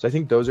 So I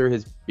think those are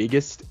his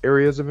biggest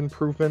areas of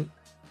improvement.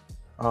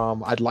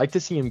 I'd like to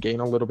see him gain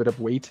a little bit of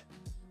weight.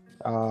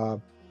 I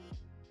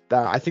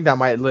think that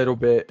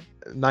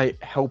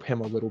might help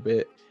him a little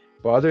bit.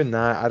 But other than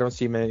that, I don't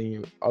see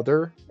many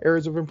other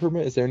areas of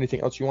improvement. Is there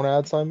anything else you want to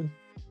add, Simon?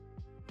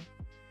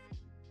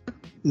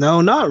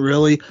 No, not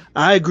really.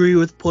 I agree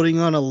with putting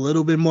on a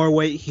little bit more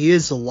weight. He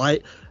is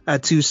light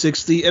at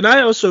 260, and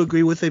I also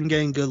agree with him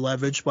getting good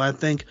leverage, but I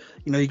think,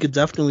 he could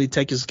definitely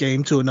take his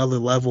game to another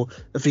level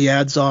if he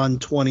adds on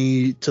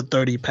 20 to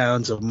 30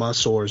 pounds of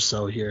muscle or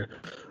so here.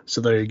 So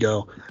there you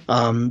go.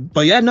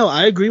 But yeah, no,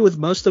 I agree with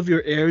most of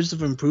your areas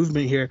of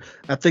improvement here.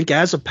 I think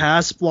as a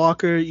pass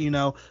blocker,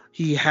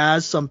 he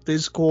has some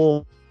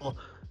physical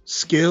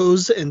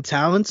skills and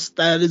talents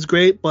that is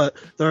great, but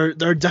there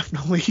are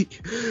definitely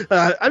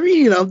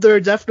there are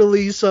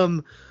definitely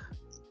some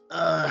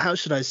how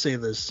should I say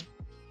this,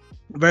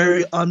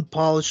 very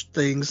unpolished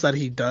things that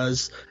he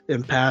does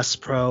in pass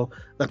pro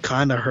that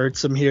kind of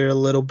hurts him here a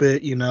little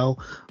bit.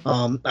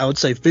 I would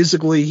say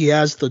physically he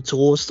has the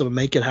tools to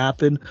make it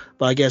happen,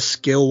 but I guess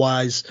skill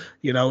wise,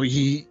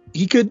 he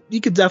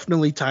could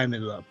definitely tighten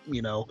it up,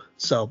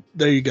 so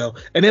there you go.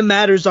 And it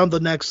matters on the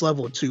next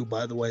level too,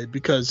 by the way,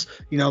 because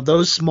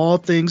those small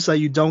things that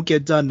you don't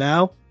get done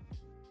now,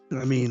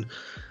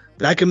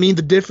 that can mean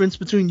the difference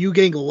between you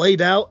getting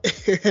laid out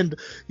and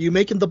you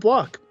making the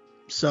block.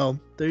 So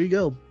there you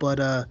go. But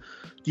do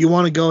you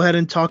want to go ahead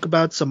and talk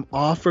about some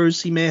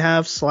offers he may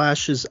have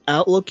 / his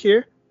outlook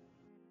here?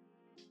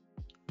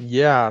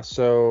 Yeah,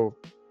 so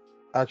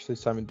actually,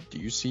 Simon, do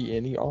you see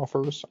any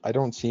offers? I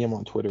don't see him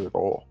on Twitter at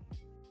all.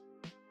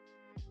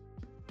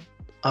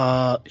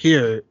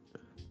 Here.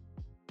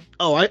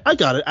 Oh, I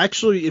got it.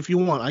 Actually, if you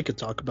want, I could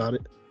talk about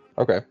it.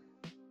 Okay,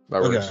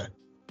 that works. Okay.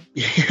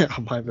 Yeah,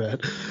 my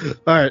bad.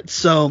 All right,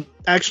 so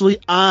actually,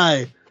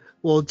 I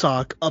will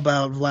talk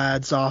about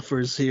Vlad's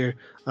offers here.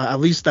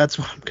 At least that's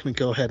what I'm gonna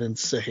go ahead and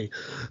say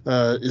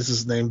is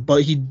his name.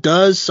 But he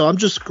does. So I'm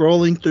just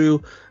scrolling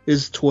through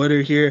his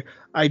Twitter here.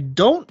 I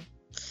don't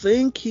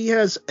think he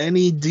has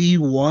any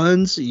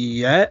D1s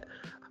yet.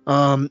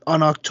 On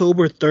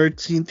October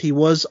 13th, he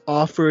was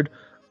offered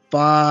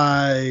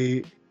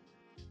by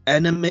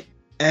NMHU.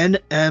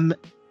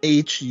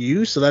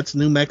 So that's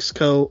New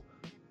Mexico.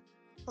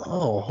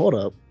 Oh, hold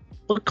up.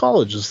 What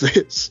college is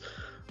this?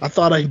 I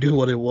thought I knew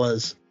what it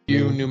was.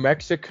 New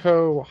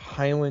Mexico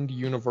Highland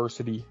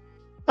University.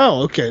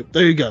 Oh, okay.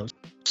 There you go.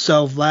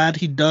 So Vlad,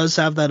 he does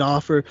have that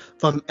offer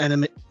from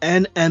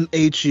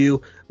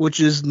NMHU, which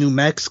is New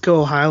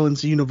Mexico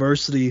Highlands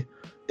University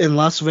in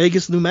Las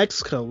Vegas, New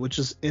Mexico, which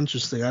is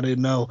interesting. I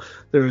didn't know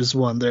there was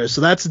one there.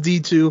 So that's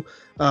D2.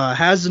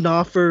 Has an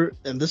offer,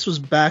 and this was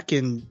back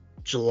in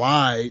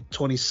July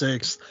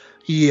 26th.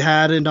 He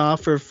had an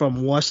offer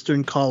from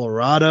Western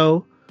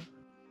Colorado,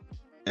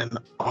 and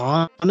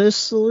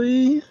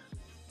honestly,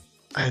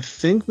 I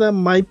think that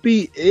might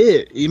be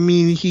it. I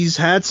mean, he's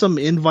had some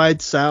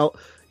invites out.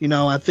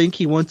 I think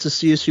he went to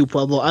CSU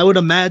Pueblo. I would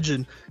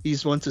imagine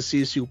he's went to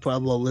CSU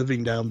Pueblo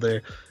living down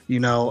there. I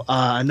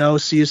know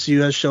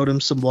CSU has showed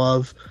him some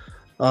love.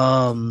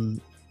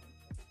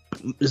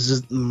 Is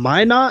it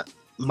Minot?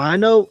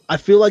 I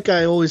feel like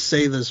I always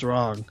say this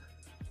wrong.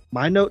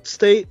 Minot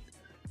State?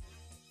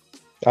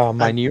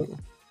 Minute.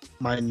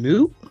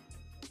 Minute?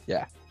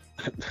 Yeah.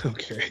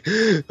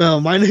 Okay.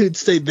 Minute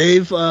State,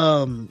 they've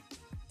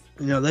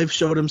they've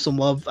showed him some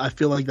love. I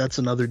feel like that's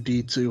another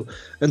D2.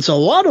 And so a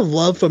lot of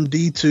love from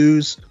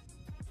D2s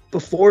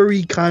before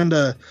we kind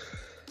of,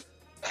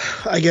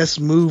 I guess,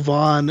 move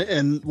on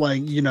and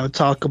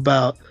talk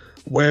about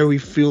where we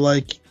feel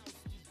like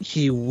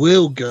he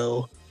will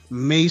go.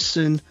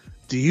 Mason,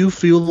 do you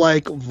feel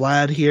like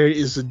Vlad here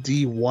is a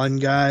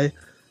D1 guy?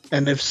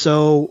 And if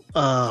so,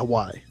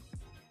 why?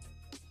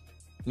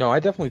 No, I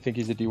definitely think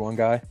he's a D1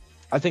 guy.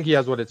 I think he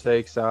has what it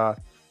takes. I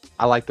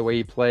like the way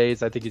he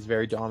plays. I think he's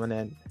very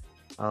dominant.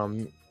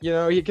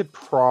 He could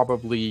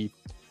probably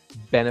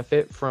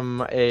benefit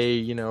from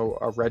a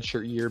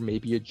redshirt year,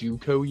 maybe a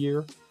JUCO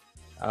year.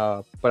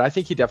 But I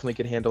think he definitely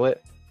could handle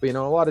it. But,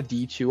 a lot of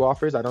D2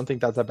 offers, I don't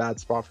think that's a bad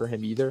spot for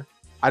him either.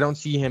 I don't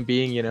see him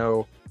being,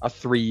 a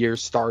 3-year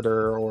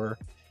starter or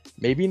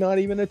maybe not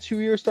even a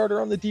 2-year starter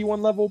on the D1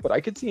 level, but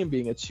I could see him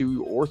being a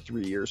 2 or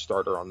 3-year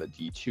starter on the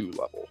D2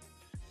 level.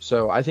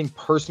 So I think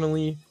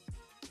personally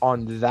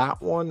on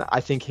that one, I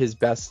think his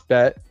best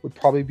bet would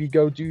probably be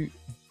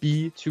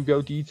to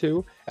go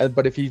D2.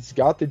 But if he's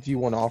got the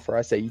D1 offer,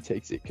 I say he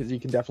takes it because he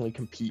can definitely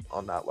compete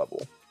on that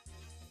level.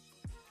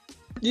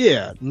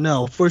 Yeah,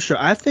 no, for sure.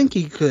 I think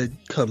he could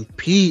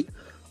compete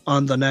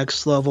on the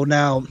next level.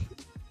 Now,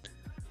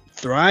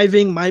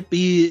 thriving might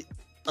be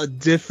a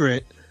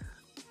different,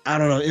 I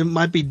don't know, it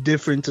might be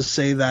different to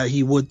say that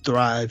he would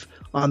thrive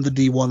on the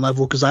D1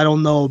 level because I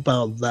don't know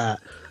about that.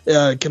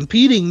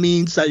 Competing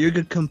means that you're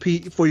going to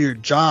compete for your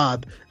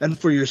job and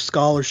for your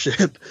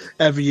scholarship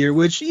every year,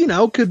 which,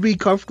 could be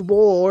comfortable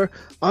or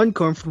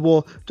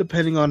uncomfortable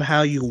depending on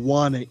how you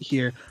want it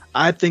here.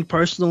 I think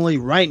personally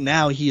right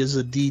now he is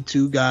a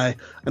D2 guy.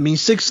 I mean,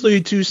 6'3",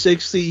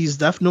 260, he's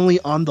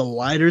definitely on the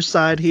lighter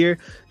side here.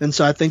 And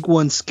so I think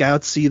when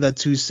scouts see that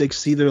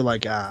 260, they're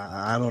like,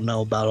 I don't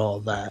know about all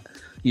that.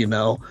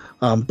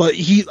 But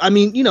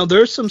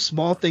there are some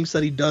small things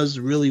that he does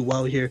really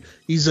well here.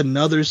 He's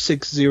another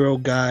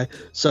 6'0" guy,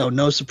 so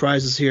no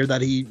surprises here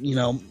that he,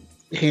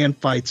 hand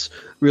fights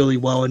really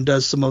well and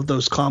does some of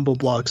those combo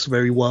blocks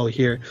very well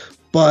here.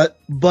 But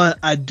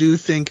I do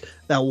think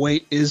that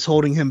weight is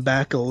holding him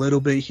back a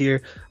little bit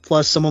here,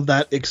 plus some of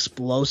that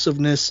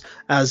explosiveness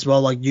as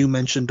well, like you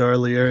mentioned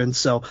earlier. And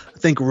so I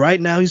think right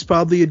now he's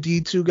probably a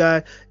D2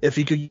 guy. If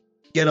he could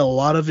get a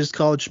lot of his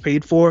college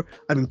paid for,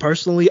 I mean,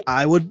 personally,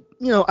 I would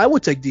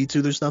take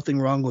D2. There's nothing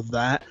wrong with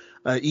that.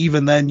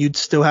 Even then, you'd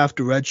still have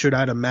to redshirt,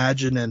 I'd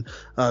imagine, and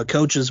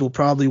coaches will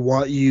probably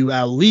want you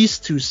at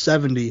least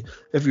 270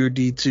 if you're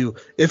D2.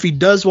 If he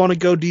does want to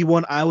go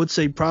D1, I would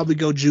say probably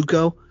go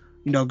JUCO.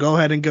 Go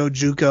ahead and go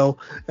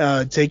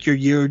JUCO. Take your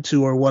year or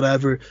two or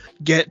whatever.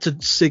 Get to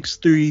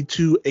 6'3",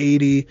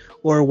 280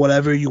 or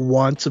whatever you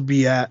want to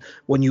be at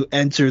when you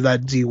enter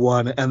that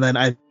D1, and then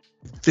I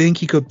think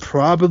he could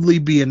probably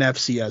be an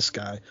FCS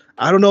guy.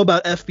 I don't know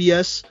about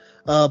FBS.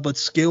 But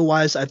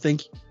skill-wise, I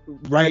think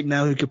right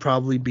now he could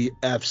probably be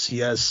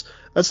FCS.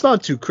 That's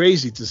not too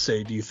crazy to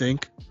say, do you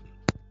think?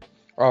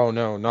 Oh,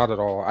 no, not at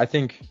all. I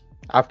think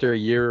after a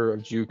year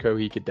of JUCO,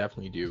 he could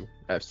definitely do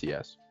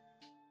FCS.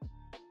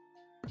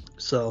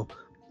 So,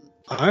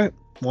 all right.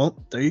 Well,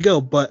 there you go.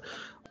 But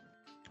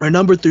Our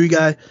number 3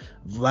 guy,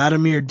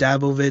 Vladimir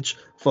Dabovic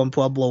from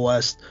Pueblo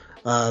West.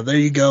 There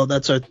you go.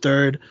 That's our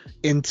third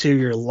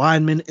interior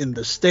lineman in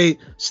the state.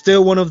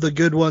 Still one of the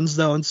good ones,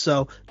 though. And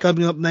so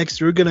coming up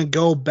next, we're going to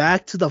go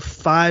back to the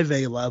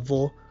 5A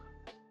level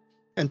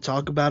and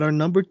talk about our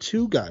number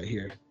 2 guy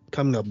here.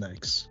 Coming up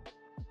next.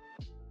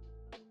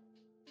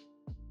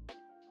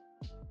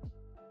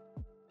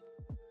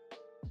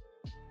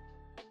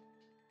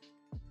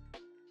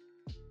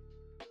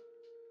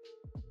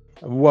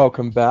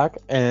 Welcome back,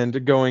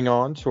 and going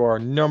on to our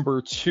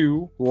number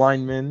 2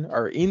 lineman,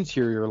 our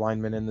interior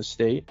lineman in the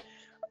state.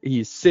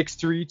 He's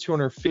 6'3",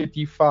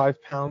 255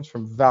 pounds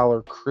from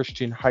Valor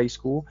Christian High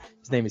School.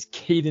 His name is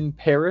Caden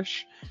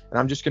Parrish, and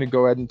I'm just going to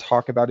go ahead and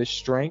talk about his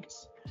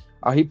strengths.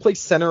 He plays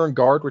center and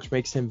guard, which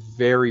makes him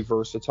very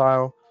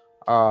versatile.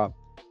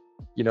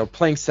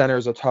 Playing center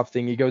is a tough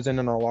thing. He goes in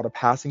a lot of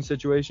passing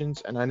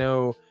situations, and I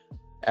know,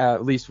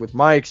 at least with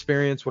my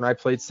experience, when I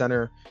played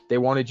center, they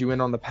wanted you in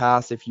on the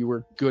pass if you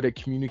were good at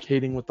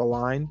communicating with the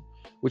line,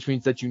 which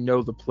means that you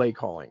know the play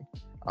calling.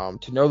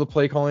 To know the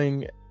play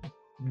calling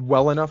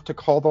well enough to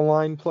call the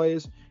line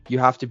plays, you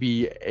have to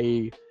be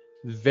a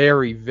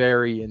very,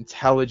 very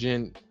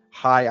intelligent,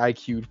 high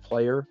IQ'd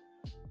player.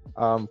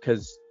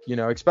 Because,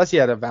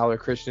 especially at a Valor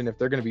Christian, if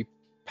they're going to be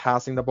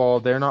passing the ball,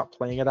 they're not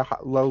playing at a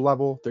low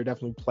level. They're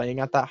definitely playing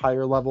at that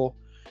higher level.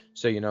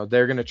 So,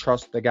 they're going to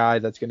trust the guy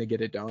that's going to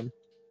get it done.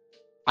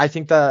 I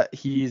think that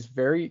he's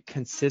very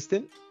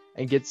consistent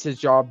and gets his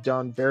job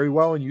done very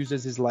well and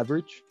uses his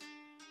leverage.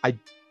 I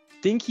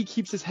think he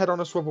keeps his head on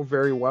a swivel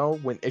very well,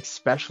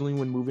 especially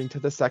when moving to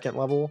the second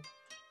level.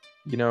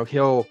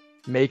 He'll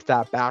make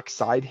that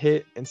backside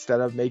hit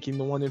instead of making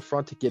the one in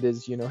front to get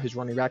his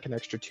running back an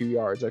extra 2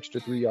 yards,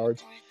 extra 3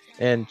 yards.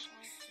 And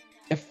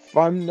if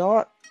I'm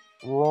not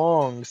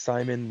wrong,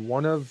 Simon,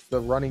 one of the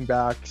running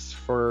backs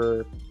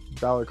for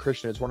Valor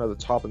Christian is one of the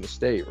top in the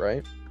state,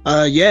 right?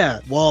 Yeah.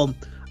 Well,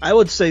 I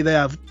would say they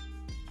have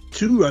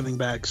 2 running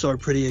backs who are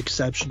pretty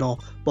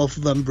exceptional, both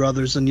of them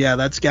brothers. And yeah,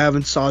 that's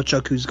Gavin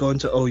Sawchuk, who's going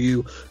to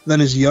OU. Then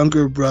his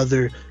younger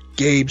brother,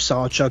 Gabe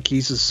Sawchuk,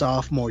 he's a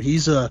sophomore.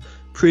 He's a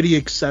pretty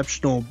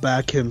exceptional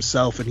back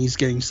himself, and he's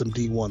getting some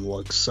D1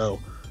 looks. So,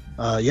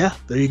 yeah,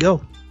 there you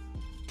go.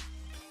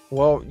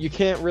 Well, you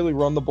can't really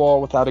run the ball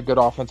without a good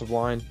offensive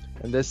line.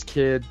 And this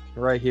kid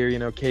right here,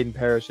 Caden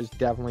Parrish, is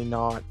definitely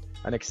not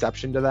an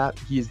exception to that.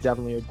 He's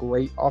definitely a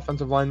great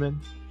offensive lineman.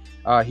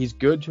 He's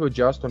good to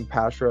adjust when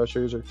pass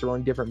rushers are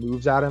throwing different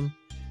moves at him.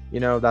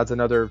 That's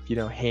another,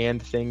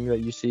 hand thing that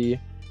you see.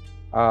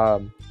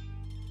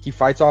 He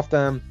fights off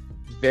them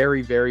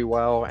very, very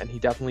well, and he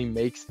definitely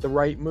makes the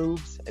right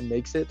moves and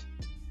makes it.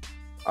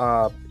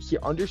 He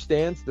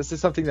understands. This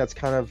is something that's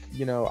kind of,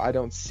 I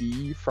don't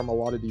see from a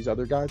lot of these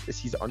other guys, is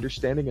he's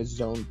understanding a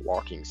zone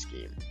blocking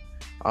scheme.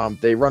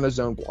 They run a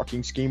zone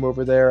blocking scheme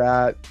over there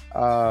at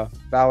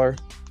Valor.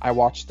 I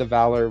watched the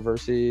Valor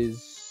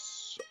versus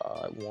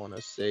I want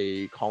to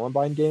say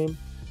Columbine game,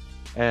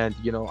 and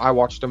I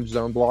watched them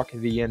zone block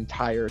the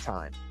entire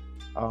time.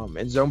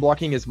 And zone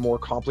blocking is more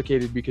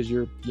complicated because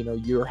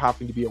you're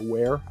having to be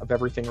aware of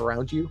everything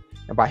around you,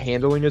 and by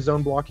handling a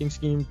zone blocking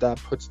scheme, that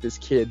puts this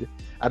kid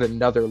at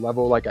another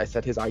level. Like I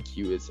said, his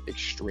IQ is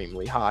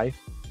extremely high,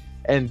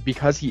 and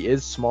because he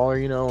is smaller,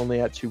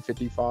 only at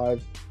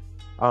 255,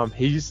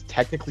 he's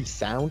technically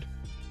sound,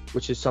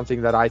 which is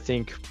something that I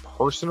think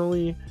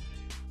personally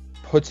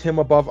puts him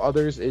above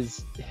others.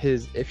 Is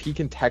if he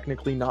can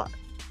technically not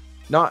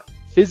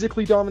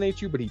physically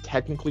dominate you, but he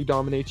technically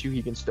dominates you,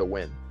 he can still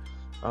win.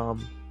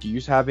 Do you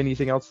have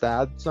anything else to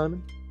add,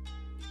 Simon?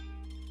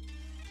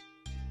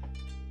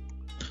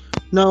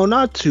 No,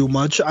 not too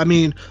much. I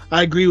mean,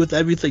 I agree with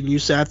everything you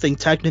said. I think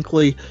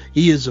technically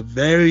he is a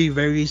very,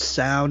 very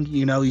sound.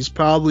 He's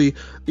probably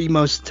the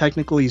most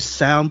technically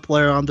sound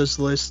player on this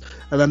list.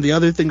 And then the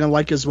other thing I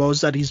like as well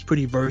is that he's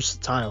pretty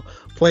versatile.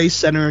 Plays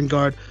center and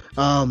guard.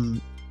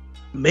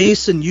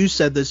 Mason, you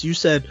said this. You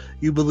said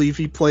you believe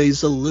he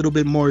plays a little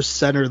bit more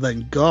center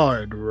than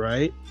guard,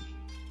 right?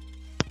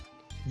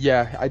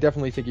 Yeah, I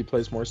definitely think he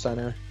plays more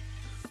center.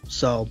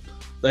 So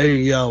there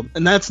you go.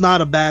 And that's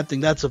not a bad thing.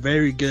 That's a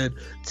very good.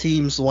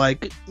 Teams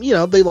like,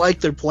 they like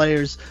their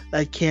players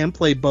that can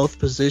play both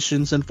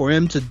positions. And for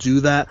him to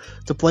do that,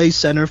 to play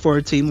center for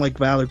a team like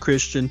Valor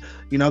Christian,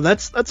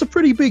 that's a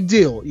pretty big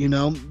deal. You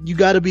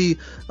got to be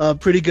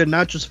pretty good,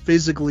 not just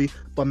physically,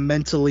 but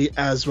mentally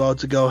as well,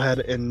 to go ahead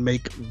and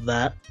make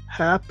that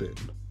happen.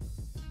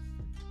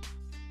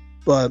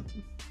 But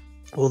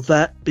with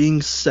that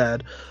being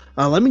said,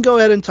 let me go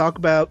ahead and talk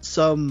about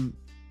some,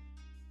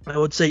 I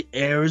would say,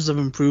 areas of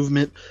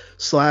improvement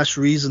 /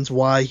 reasons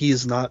why he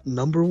is not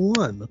number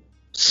 1.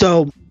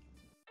 So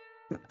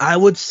I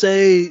would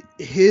say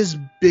his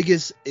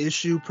biggest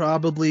issue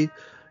probably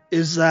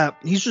is that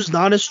he's just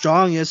not as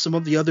strong as some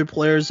of the other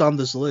players on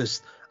this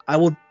list. I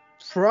would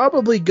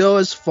probably go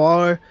as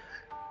far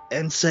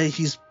and say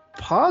he's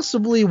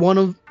possibly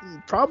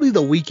probably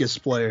the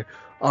weakest player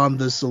on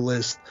this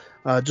list.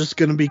 Just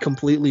going to be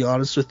completely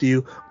honest with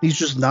you. He's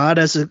just not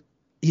as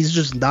he's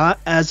just not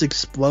as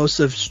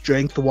explosive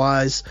strength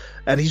wise,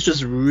 and he's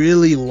just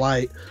really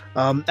light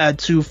at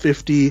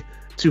 250,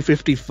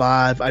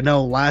 255. I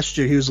know last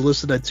year he was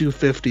listed at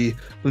 250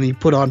 when he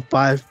put on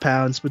 5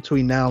 pounds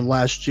between now and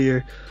last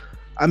year.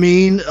 I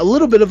mean, a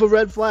little bit of a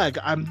red flag.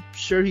 I'm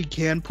sure he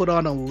can put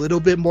on a little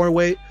bit more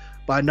weight,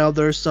 but I know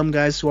there are some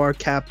guys who are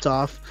capped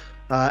off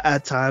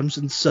at times,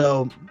 and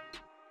so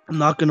I'm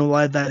not going to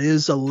lie, that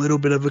is a little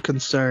bit of a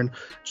concern,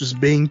 just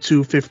being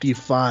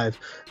 255.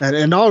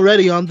 And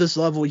already on this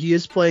level, he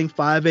is playing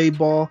 5A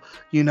ball,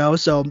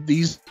 so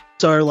these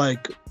are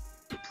like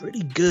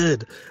pretty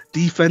good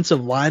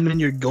defensive linemen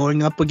you're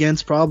going up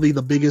against, probably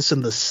the biggest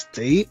in the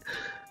state.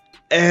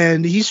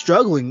 And he's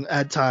struggling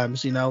at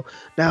times, Now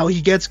he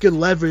gets good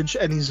leverage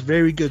and he's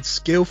very good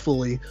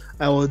skillfully,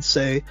 I would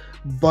say.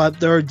 But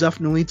there are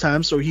definitely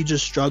times where he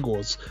just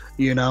struggles,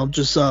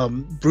 just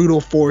brutal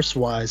force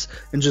wise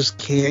and just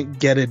can't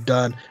get it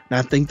done. And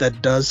I think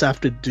that does have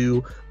to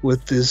do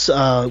with his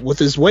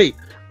weight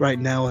right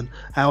now and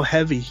how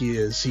heavy he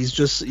is. He's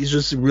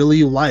just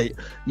really light,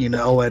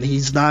 and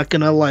he's not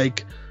gonna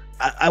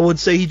I would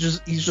say he's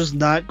just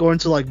not going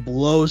to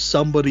blow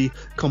somebody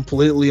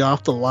completely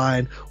off the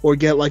line or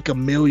get a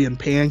million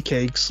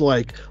pancakes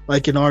like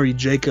an Ari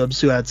Jacobs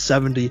who had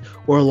 70,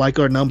 or like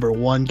our number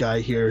 1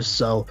 guy here.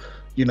 So,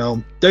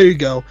 there you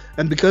go.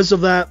 And because of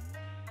that,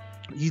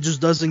 he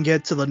just doesn't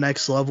get to the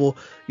next level.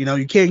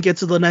 You can't get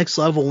to the next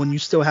level when you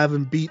still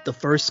haven't beat the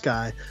first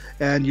guy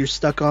and you're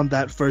stuck on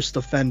that first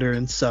defender.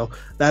 And so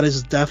that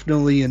is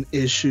definitely an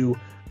issue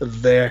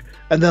there.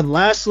 And then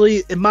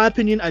lastly, in my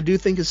opinion, I do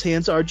think his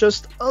hands are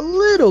just a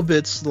little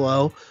bit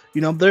slow.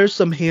 There's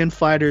some hand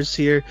fighters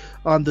here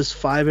on this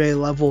 5A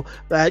level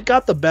that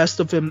got the best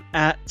of him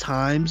at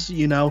times,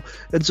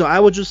 and so I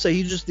would just say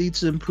he just needs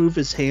to improve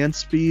his hand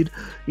speed.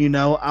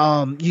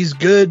 He's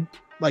good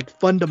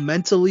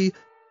fundamentally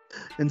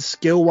and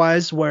skill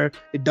wise, where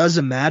it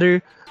doesn't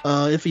matter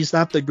if he's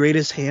not the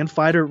greatest hand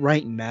fighter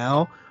right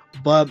now,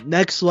 but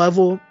next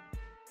level,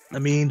 I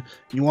mean,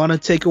 you want to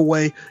take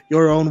away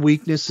your own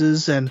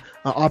weaknesses and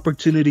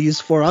opportunities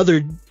for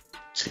other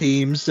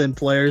teams and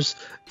players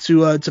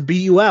to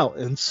beat you out.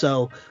 And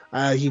so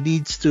he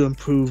needs to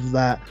improve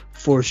that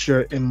for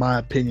sure, in my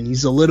opinion.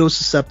 He's a little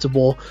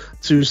susceptible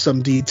to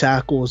some D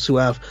tackles who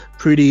have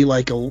pretty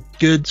a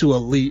good to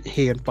elite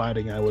hand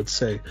fighting, I would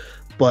say.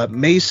 But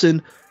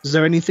Mason, is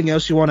there anything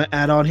else you want to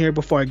add on here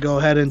before I go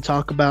ahead and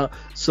talk about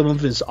some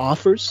of his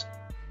offers?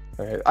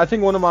 I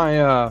think one of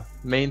my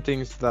main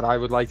things that I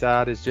would like to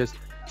add is just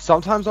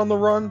sometimes on the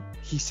run,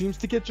 he seems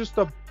to get just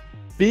a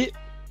bit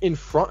in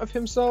front of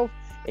himself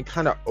and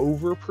kind of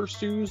over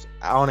pursues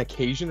on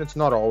occasion. It's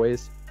not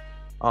always.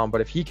 But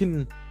if he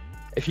could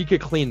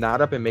clean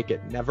that up and make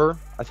it never,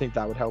 I think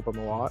that would help him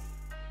a lot.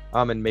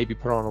 And maybe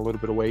put on a little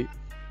bit of weight.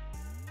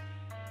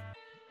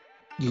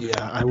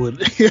 Yeah, I would.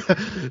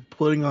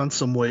 Putting on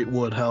some weight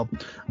would help.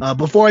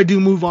 Before I do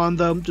move on,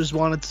 though, just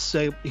wanted to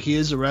say he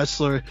is a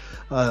wrestler,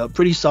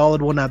 pretty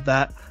solid one at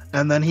that.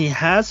 And then he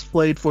has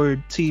played for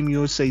Team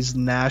USA's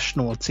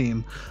national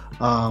team.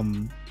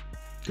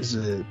 Is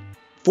it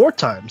 4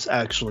 times,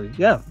 actually?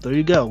 Yeah, there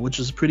you go, which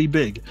is pretty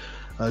big.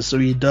 So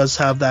he does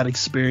have that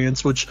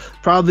experience, which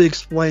probably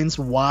explains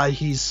why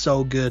he's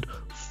so good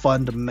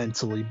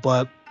fundamentally.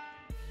 But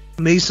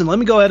Mason, let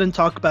me go ahead and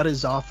talk about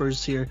his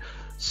offers here.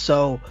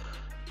 So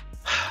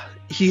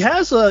he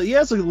has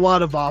a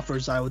lot of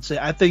offers, I would say.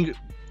 I think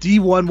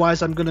D1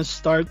 wise, I'm gonna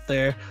start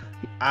there.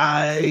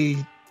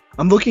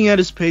 I'm looking at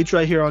his page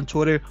right here on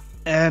Twitter,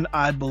 and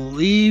I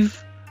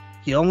believe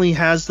he only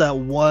has that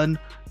one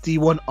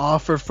D1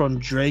 offer from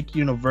Drake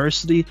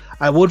University.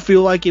 I would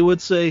feel like it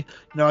would say,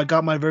 I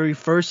got my very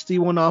first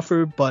D1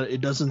 offer, but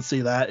it doesn't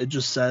say that. It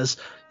just says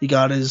he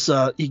got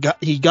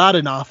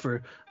an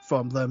offer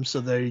from them.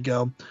 So there you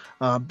go.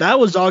 That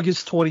was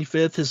August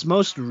 25th. His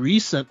most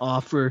recent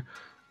offer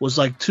was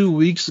 2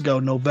 weeks ago,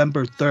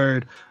 November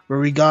 3rd, where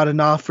we got an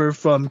offer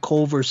from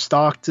Culver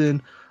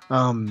Stockton.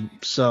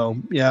 So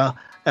yeah.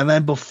 And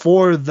then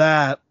before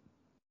that,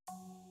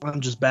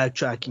 I'm just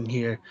backtracking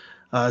here.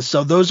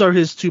 So those are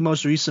his 2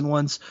 most recent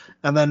ones.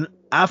 And then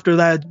after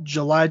that,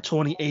 July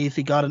 28th,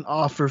 he got an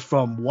offer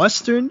from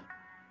Western,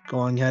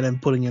 going ahead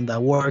and putting in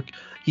that work.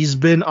 He's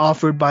been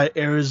offered by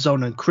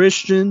Arizona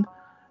Christian.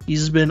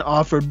 He's been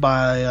offered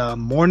by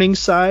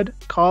Morningside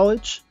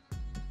College.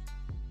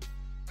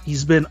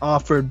 He's been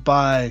offered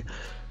by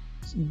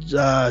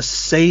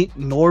St.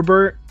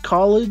 Norbert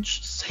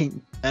College,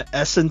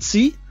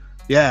 SNC.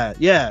 Yeah,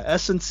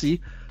 SNC.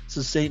 It's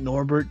a St.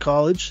 Norbert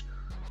College.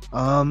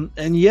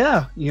 And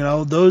yeah,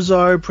 those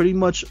are pretty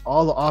much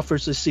all the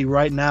offers I see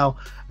right now,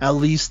 at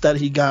least that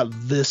he got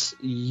this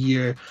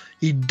year.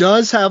 He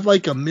does have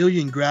a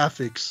million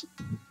graphics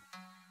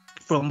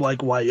from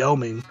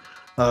Wyoming,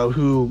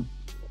 who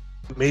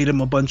made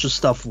him a bunch of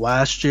stuff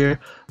last year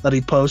that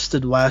he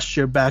posted last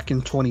year back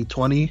in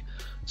 2020.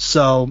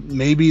 So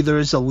maybe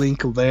there's a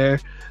link there,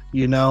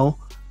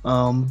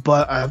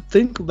 but I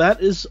think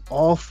that is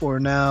all for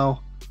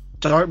now.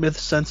 Dartmouth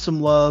sent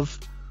some love.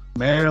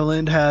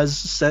 Maryland has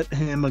sent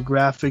him a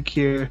graphic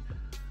here,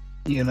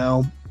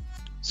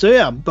 So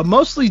yeah, but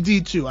mostly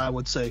D2, I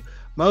would say.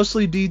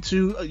 Mostly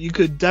D2. You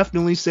could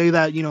definitely say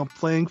that,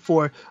 playing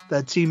for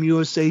that Team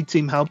USA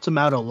team helped him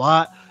out a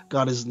lot,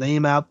 got his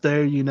name out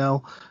there,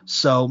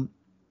 So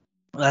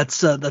that's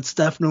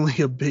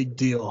definitely a big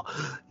deal.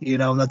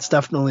 That's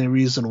definitely a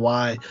reason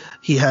why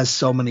he has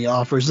so many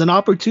offers and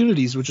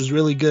opportunities, which is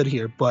really good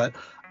here. But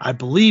I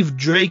believe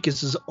Drake is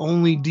his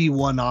only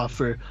D1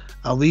 offer,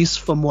 at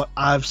least from what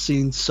I've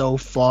seen so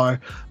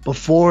far.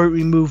 Before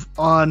we move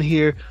on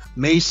here,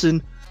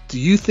 Mason, do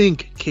you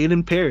think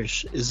Caden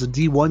Parrish is a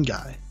D1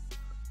 guy?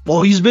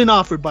 Well, he's been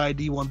offered by a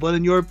D1, but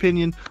in your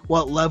opinion,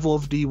 what level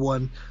of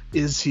D1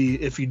 is he,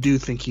 if you do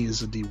think he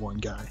is a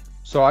D1 guy?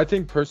 So I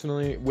think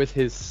personally, with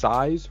his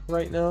size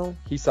right now,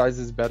 he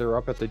sizes better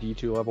up at the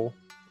D2 level.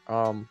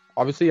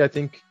 Obviously, I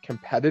think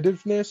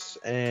competitiveness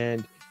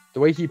and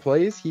the way he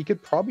plays, he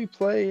could probably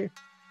play.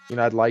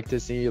 I'd like to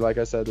see, like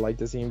I said,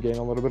 him gain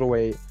a little bit of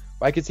weight.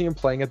 But I could see him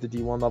playing at the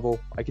D1 level.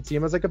 I could see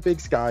him as like a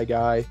Big Sky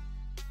guy.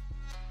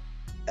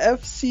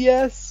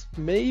 FCS,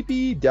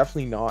 maybe,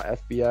 definitely not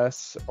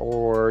FBS,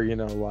 or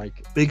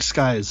like Big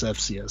Sky is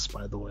FCS,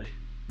 by the way.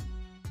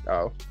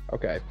 Oh,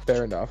 okay,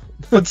 fair enough.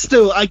 But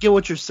still, I get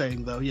what you're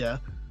saying, though. Yeah.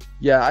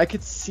 Yeah, I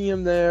could see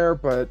him there,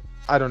 but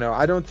I don't know.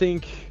 I don't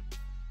think.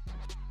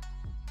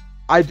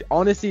 I'd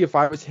honestly, if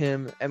I was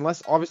him,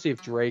 unless obviously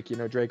if Drake,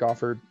 Drake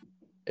offered,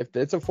 if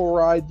it's a full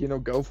ride,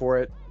 go for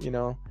it,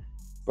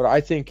 But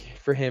I think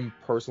for him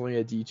personally,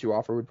 a D2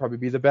 offer would probably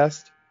be the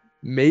best.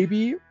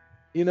 Maybe,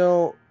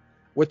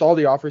 with all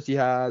the offers he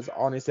has,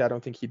 honestly, I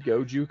don't think he'd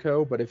go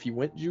JUCO. But if he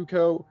went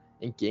JUCO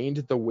and gained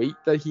the weight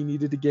that he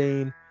needed to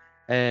gain,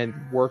 and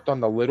worked on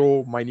the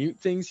little minute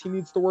things he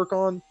needs to work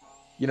on,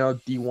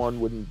 D1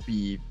 wouldn't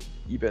be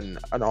even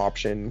an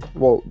option.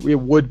 Well, it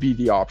would be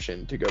the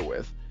option to go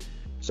with.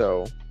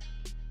 So,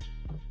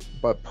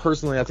 but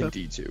personally, I think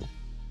D2.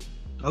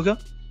 Okay,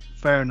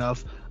 fair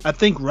enough. I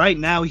think right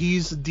now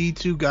he's a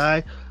D2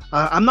 guy.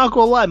 I'm not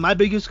gonna lie, my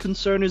biggest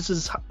concern is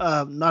his,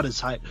 not his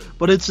height,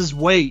 but it's his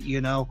weight.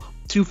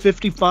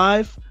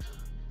 255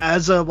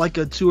 as a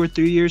 2 or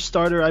 3 year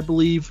starter, I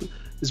believe,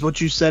 is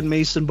what you said,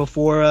 Mason,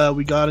 before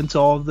we got into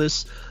all of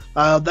this.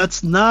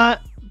 That's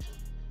not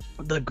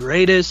the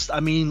greatest. I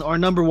mean, our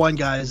number one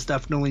guy is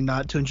definitely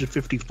not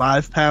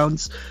 255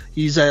 pounds.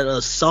 He's at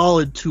a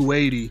solid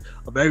 280,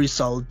 a very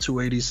solid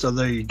 280, so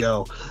there you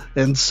go.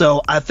 And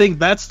so I think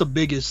that's the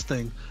biggest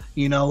thing,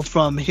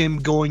 from him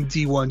going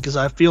D1, because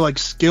I feel like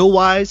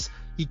skill-wise,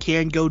 he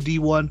can go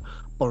D1,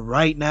 but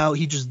right now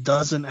he just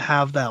doesn't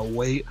have that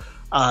weight.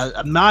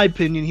 In my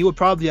opinion, he would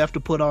probably have to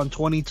put on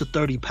 20 to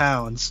 30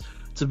 pounds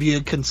to be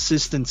a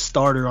consistent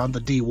starter on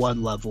the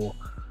D1 level.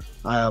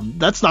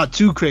 That's not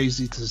too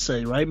crazy to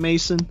say, right,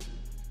 Mason?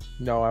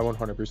 No, I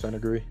 100%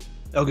 agree.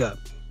 Okay,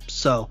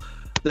 so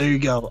there you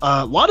go.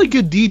 A lot of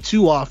good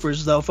D2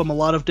 offers, though, from a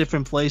lot of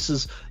different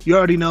places. You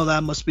already know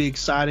that must be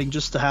exciting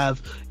just to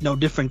have,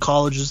 different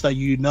colleges that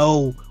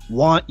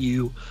want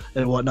you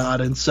and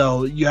whatnot. And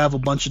so you have a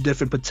bunch of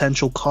different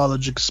potential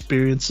college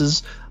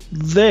experiences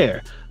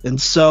there. And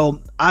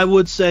so I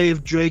would say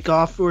if Drake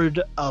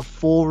offered a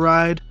full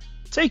ride,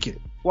 take it.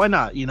 Why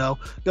not?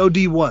 Go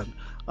D1.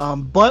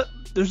 But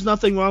there's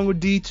nothing wrong with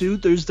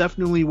D2. There's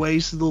definitely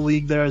ways to the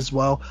league there as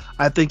well.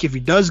 I think if he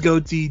does go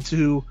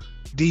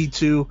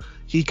D2,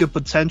 he could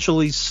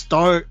potentially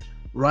start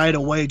right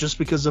away just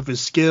because of his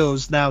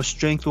skills. Now,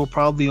 strength will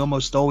probably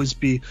almost always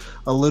be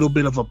a little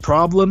bit of a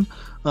problem.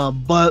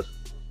 But,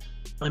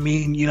 I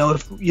mean,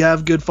 if you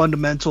have good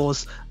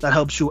fundamentals, that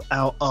helps you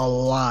out a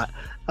lot.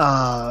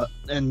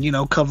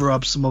 And, cover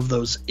up some of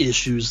those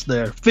issues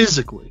there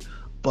physically.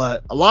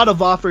 But a lot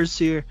of offers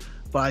here.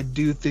 But I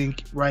do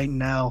think right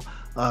now,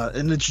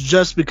 and it's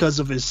just because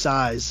of his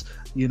size,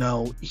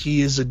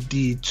 he is a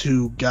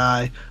D2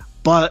 guy.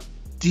 But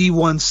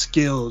D1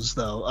 skills,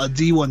 though, a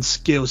D1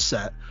 skill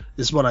set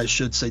is what I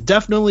should say.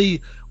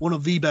 Definitely one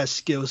of the best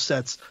skill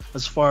sets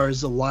as far as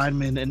the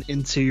linemen and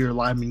interior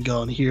linemen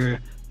going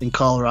here in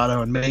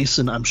Colorado. And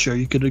Mason, I'm sure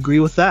you could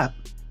agree with that.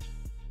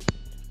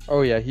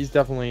 Oh, yeah, he's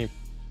definitely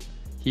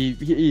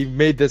he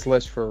made this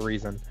list for a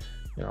reason.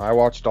 I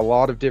watched a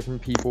lot of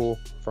different people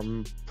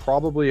from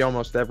probably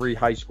almost every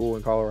high school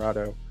in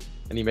Colorado,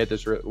 and he made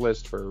this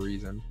list for a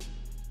reason.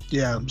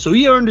 Yeah, so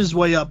he earned his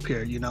way up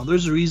here.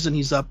 There's a reason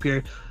he's up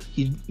here.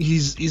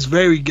 He's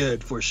very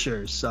good for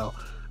sure. So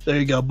there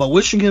you go. But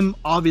wishing him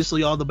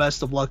obviously all the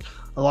best of luck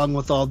along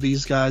with all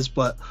these guys.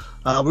 But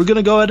we're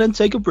gonna go ahead and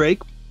take a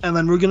break, and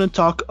then we're gonna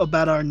talk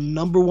about our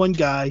number one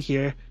guy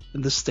here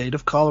in the state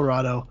of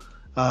Colorado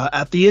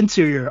at the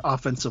interior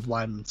offensive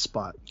lineman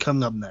spot.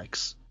 Coming up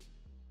next.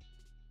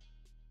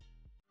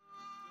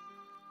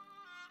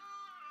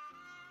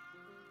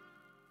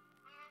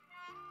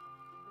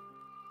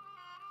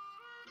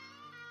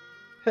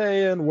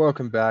 Hey, and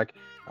welcome back.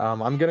 I'm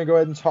going to go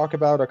ahead and talk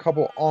about a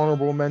couple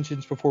honorable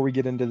mentions before we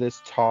get into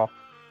this top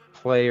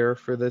player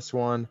for this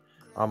one.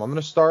 I'm going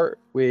to start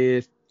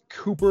with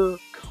Cooper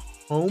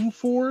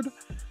Comfort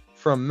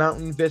from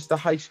Mountain Vista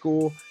High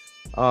School.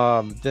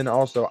 Then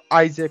also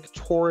Isaac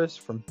Torres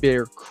from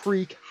Bear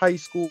Creek High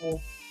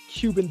School.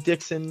 Cuban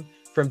Dixon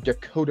from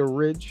Dakota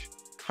Ridge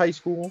High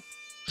School,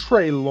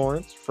 Trey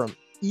Lawrence from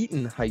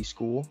Eaton High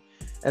School,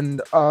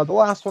 and the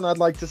last one I'd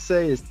like to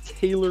say is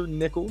Taylor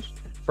Nichols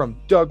from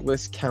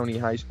Douglas County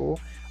High School.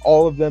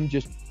 All of them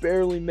just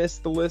barely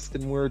missed the list,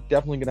 and we're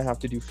definitely going to have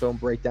to do film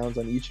breakdowns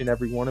on each and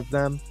every one of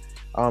them.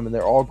 And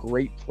they're all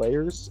great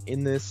players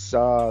in this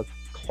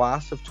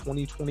class of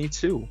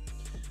 2022.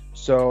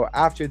 So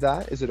after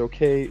that, is it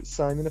okay,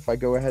 Simon, if I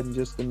go ahead and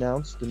just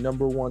announce the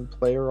number one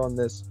player on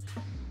this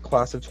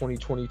class of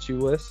 2022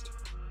 list?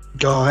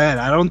 Go ahead.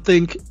 I don't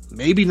think,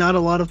 maybe not a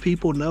lot of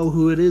people know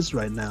who it is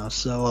right now.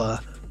 So,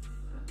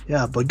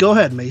 yeah, but go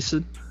ahead,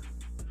 Mason.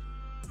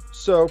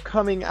 So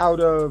coming out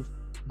of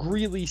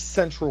Greeley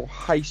Central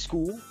High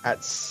School at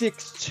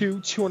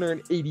 6'2",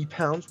 280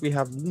 pounds, we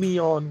have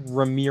Leon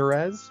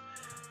Ramirez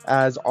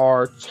as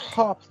our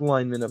top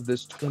lineman of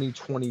this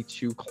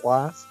 2022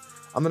 class.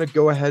 I'm going to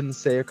go ahead and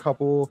say a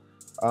couple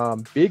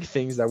big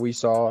things that we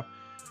saw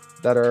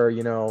that are,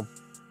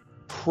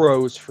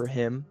 pros for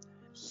him.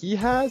 He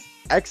has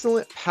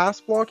excellent pass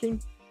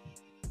blocking,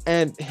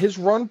 and his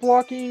run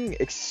blocking,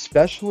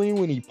 especially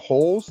when he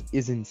pulls,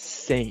 is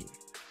insane.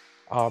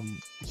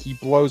 He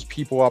blows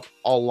people up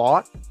a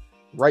lot.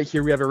 Right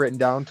here, we have it written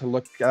down to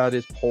look at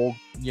his pull,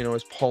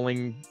 his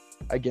pulling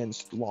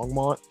against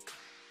Longmont,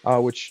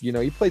 which,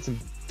 he played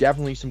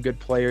definitely some good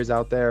players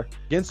out there.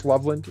 Against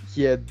Loveland,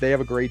 they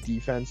have a great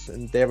defense,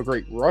 and they have a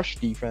great rush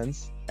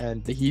defense,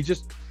 and he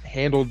just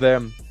handled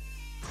them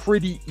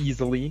pretty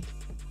easily.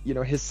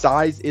 His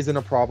size isn't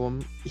a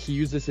problem. He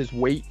uses his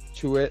weight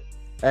to it,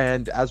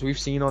 and as we've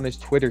seen on his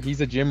Twitter, he's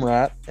a gym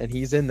rat, and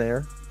he's in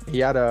there. He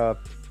had a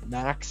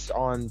max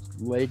on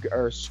leg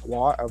or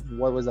squat of,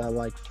 what was that,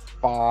 like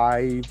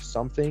 5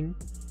 something,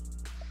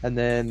 and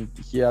then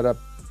he had a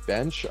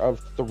bench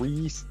of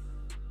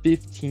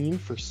 315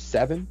 for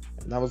 7,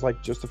 and that was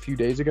like just a few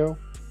days ago.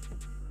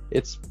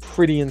 It's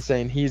pretty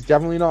insane. He's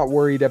definitely not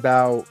worried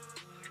about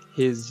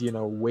his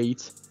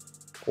weight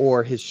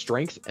or his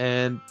strength.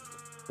 And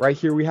right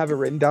here we have it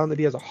written down that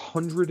he has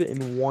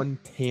 101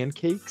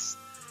 pancakes.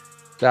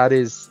 That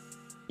is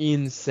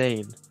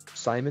insane.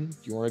 Simon, do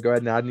you want to go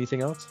ahead and add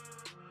anything else?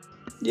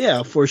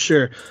 Yeah, for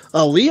sure.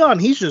 Leon,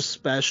 he's just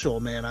special,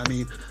 man. I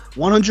mean,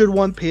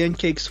 101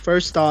 pancakes,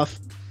 first off,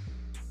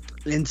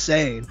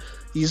 insane.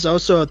 He's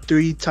also a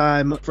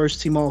 3-time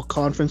first-team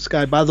all-conference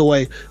guy. By the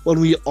way, when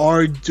we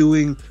are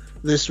doing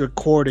this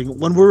recording,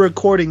 when we're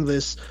recording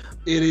this,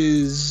 it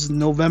is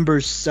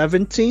November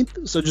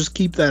 17th, so just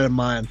keep that in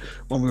mind.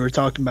 When we were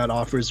talking about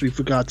offers, we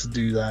forgot to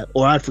do that,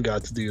 or I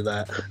forgot to do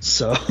that.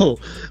 So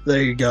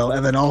there you go.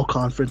 And then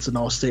all-conference and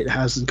all-state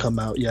hasn't come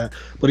out yet.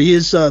 But he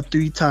is a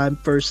 3-time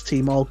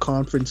first-team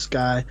all-conference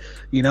guy,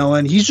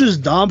 and he's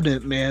just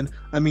dominant, man.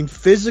 I mean,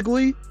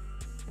 physically,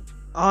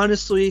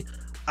 honestly,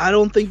 I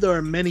don't think there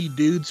are many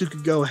dudes who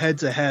could go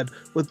head-to-head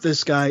with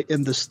this guy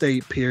in the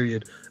state,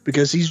 period.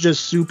 Because he's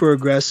just super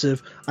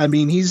aggressive. I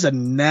mean, he's a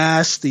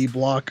nasty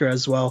blocker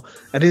as well.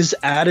 And his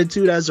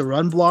attitude as a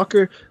run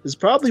blocker is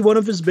probably one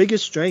of his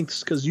biggest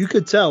strengths, because you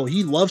could tell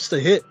he loves to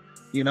hit,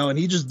 and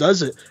he just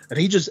does it. And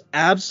he just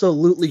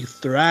absolutely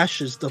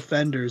thrashes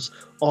defenders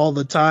all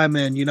the time.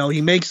 And,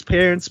 he makes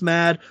parents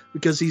mad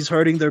because he's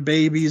hurting their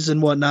babies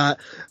and whatnot.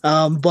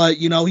 But,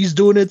 he's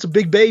doing it to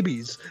big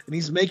babies, and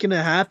he's making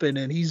it happen.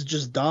 And he's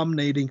just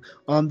dominating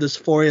on this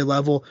 4A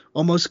level,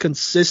 almost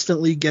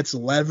consistently gets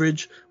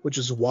leverage, which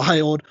is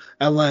wild.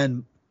 And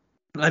then,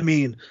 I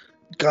mean,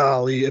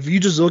 golly, if you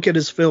just look at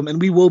his film,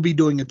 and we will be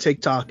doing a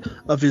TikTok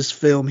of his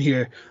film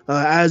here,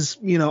 as,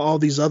 all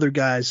these other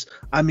guys,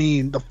 I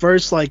mean, the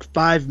first,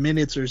 5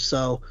 minutes or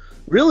so,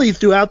 really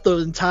throughout the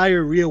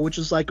entire reel, which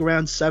is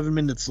around 7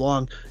 minutes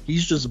long,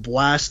 he's just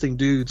blasting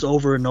dudes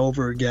over and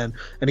over again,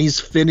 and he's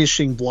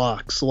finishing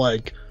blocks.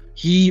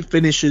 He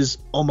finishes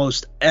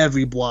almost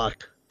every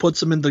block,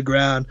 puts him in the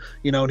ground,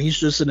 and he's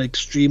just an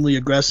extremely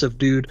aggressive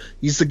dude.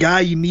 He's the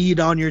guy you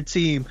need on your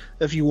team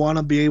if you want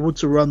to be able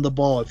to run the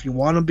ball. If you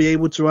want to be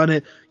able to run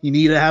it, you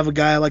need to have a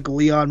guy like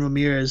Leon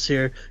Ramirez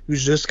here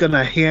who's just going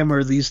to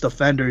hammer these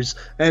defenders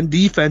and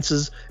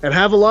defenses and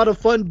have a lot of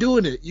fun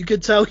doing it. You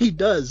can tell he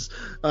does.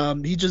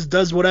 He just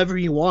does whatever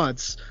he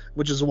wants,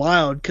 which is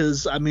wild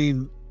because, I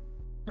mean,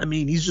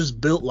 he's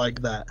just built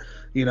like that,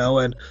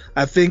 and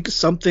I think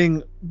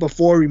something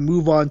before we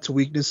move on to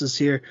weaknesses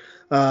here,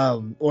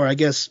 or I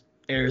guess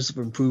areas of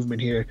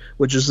improvement here,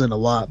 which isn't a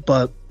lot,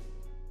 but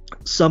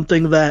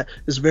something that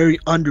is very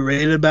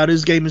underrated about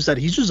his game is that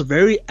he's just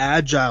very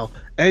agile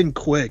and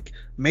quick.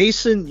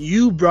 Mason,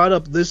 you brought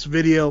up this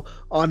video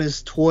on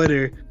his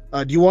Twitter.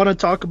 Do you want to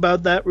talk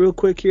about that real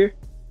quick here?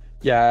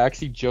 Yeah, I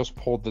actually just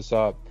pulled this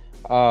up.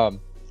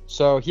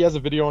 So he has a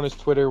video on his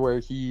Twitter where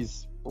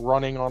he's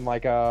running on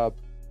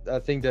a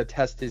thing to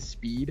test his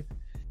speed,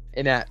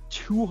 and at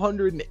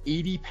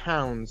 280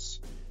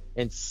 pounds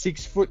and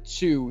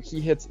 6'2",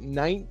 he hits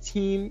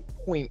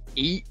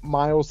 19.8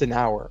 miles an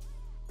hour.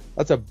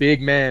 That's a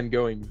big man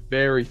going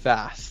very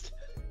fast.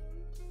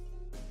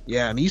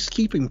 Yeah, and he's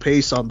keeping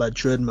pace on that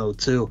treadmill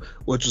too,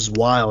 which is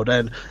wild,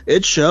 and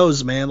it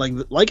shows, man.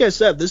 Like I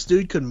said, this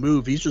dude can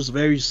move. He's just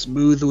very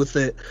smooth with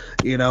it,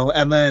 you know.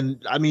 And then,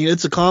 I mean,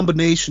 it's a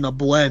combination, a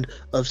blend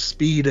of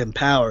speed and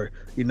power.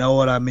 You know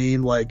what I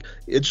mean? Like,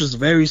 it's just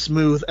very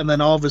smooth, and then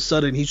all of a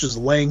sudden he's just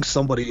laying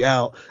somebody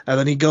out, and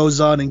then he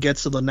goes on and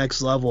gets to the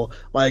next level.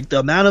 Like, the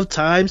amount of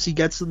times he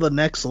gets to the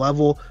next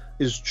level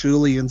is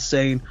truly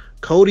insane.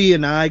 Cody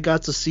and I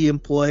got to see him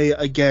play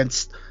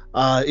against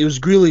it was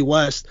Greeley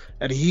West,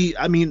 and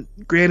I mean,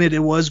 granted, it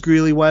was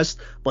Greeley West,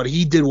 but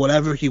he did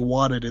whatever he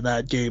wanted in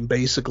that game,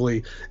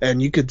 basically,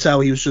 and you could tell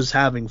he was just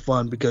having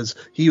fun because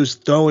he was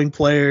throwing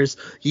players.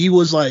 He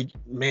was like,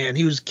 man,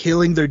 he was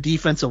killing their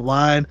defensive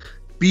line,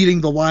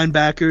 beating the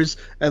linebackers,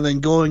 and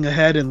then going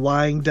ahead and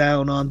lying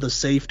down on the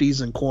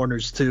safeties and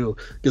corners too,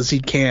 because he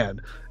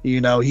can. You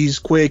know, he's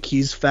quick,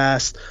 he's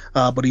fast,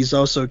 but he's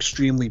also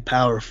extremely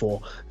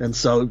powerful. And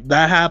so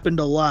that happened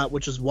a lot,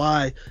 which is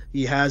why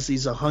he has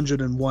these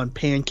 101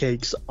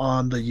 pancakes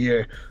on the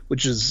year,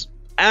 which is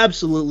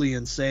absolutely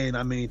insane.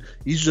 I mean,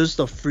 he's just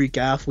a freak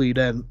athlete.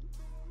 And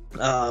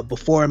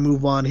before I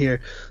move on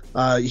here,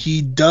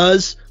 he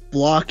does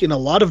block in a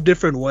lot of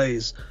different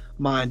ways.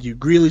 Mind you,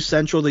 Greeley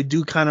Central, they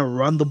do kind of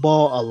run the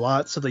ball a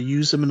lot, so they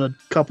use him in a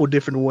couple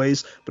different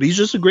ways. But he's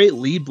just a great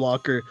lead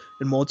blocker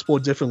in multiple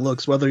different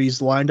looks, whether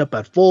he's lined up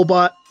at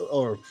fullback,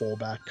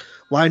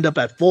 lined up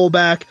at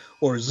fullback,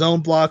 or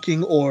zone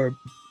blocking, or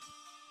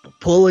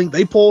pulling.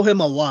 They pull him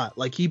a lot.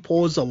 Like, he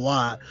pulls a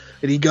lot,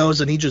 and he goes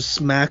and he just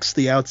smacks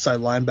the outside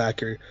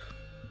linebacker.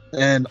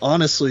 And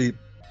honestly,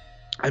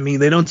 I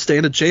mean, they don't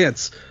stand a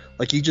chance.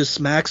 Like, he just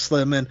smacks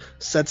them and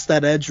sets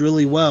that edge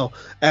really well.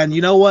 And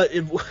you know what?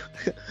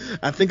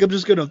 I think I'm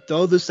just going to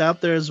throw this out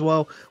there as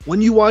well.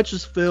 When you watch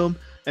this film,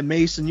 and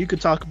Mason, you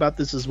could talk about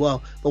this as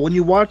well, but when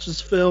you watch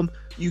this film,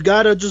 you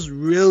got to just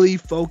really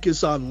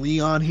focus on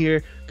Leon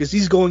here, because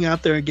he's going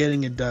out there and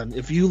getting it done.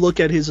 If you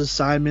look at his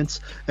assignments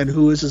and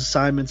who his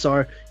assignments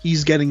are,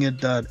 he's getting it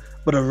done.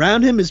 But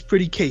around him is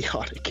pretty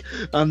chaotic.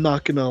 I'm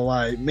not going to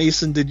lie.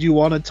 Mason, did you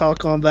want to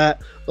talk on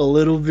that a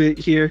little bit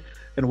here?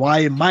 And why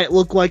it might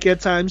look like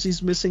at times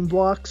he's missing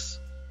blocks?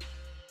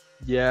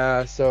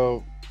 Yeah,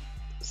 so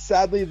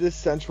sadly this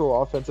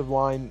central offensive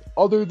line,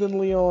 other than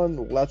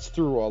Leon, lets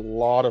through a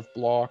lot of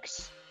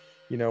blocks.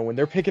 You know, when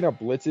they're picking up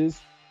blitzes,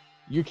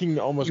 you can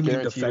almost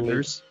guarantee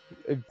defenders.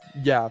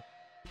 Yeah.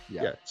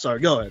 Sorry,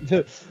 go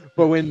ahead.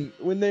 But when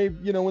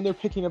they're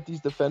picking up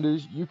these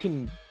defenders, you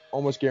can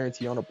almost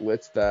guarantee on a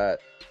blitz that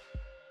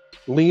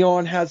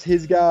Leon has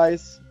his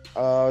guys.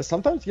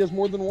 Sometimes he has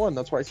more than one.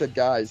 That's why I said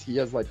guys. He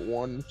has like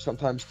one,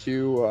 sometimes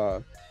two.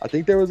 I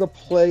think there was a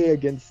play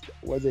against,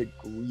 was it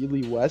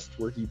Greeley West,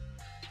 where he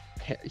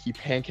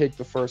pancaked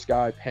the first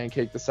guy,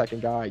 pancaked the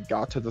second guy,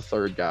 got to the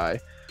third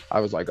guy. I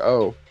was like,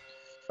 oh,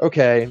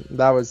 okay,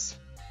 that was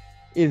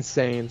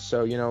insane.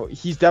 So, you know,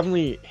 he's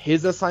definitely,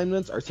 his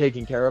assignments are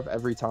taken care of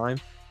every time,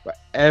 but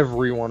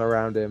everyone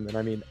around him, and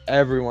I mean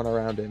everyone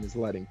around him, is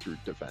letting through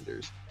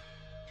defenders.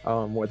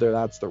 Whether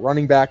that's the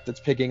running back that's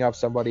picking up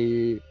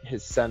somebody,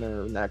 his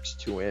center next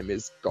to him,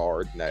 his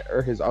guard,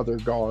 or his other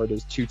guard,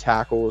 his two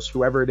tackles,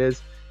 whoever it is,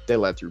 they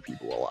let through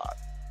people a lot.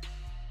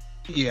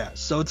 Yeah,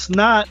 so it's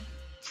not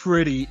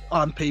pretty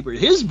on paper.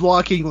 His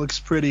blocking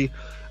looks pretty,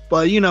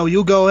 but, you know,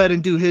 you'll go ahead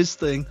and do his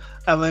thing,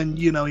 and then,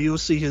 you know, you'll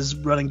see his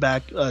running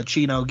back,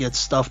 Chino, get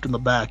stuffed in the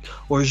back,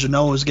 or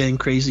Genoa's getting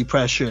crazy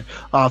pressure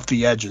off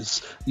the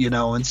edges, you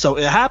know, and so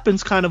it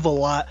happens kind of a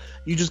lot.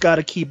 You just got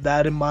to keep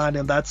that in mind,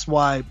 and that's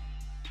why,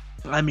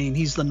 I mean,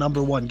 he's the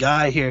number one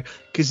guy here,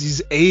 because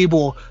he's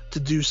able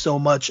to do so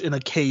much in a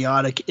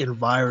chaotic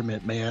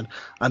environment, man.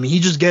 I mean, he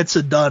just gets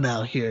it done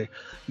out here,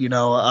 you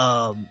know.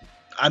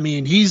 I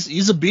mean,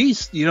 he's a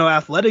beast, you know.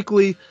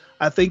 Athletically,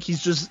 I think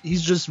he's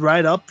just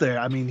right up there.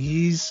 I mean,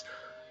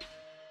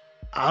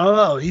 I don't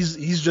know,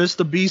 he's just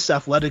a beast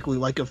athletically,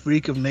 like a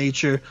freak of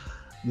nature.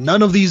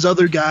 None of these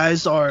other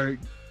guys are,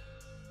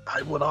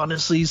 I would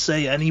honestly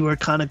say, anywhere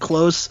kind of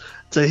close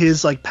to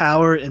his like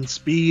power and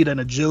speed and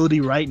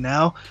agility right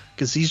now,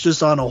 because he's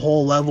just on a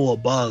whole level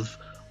above,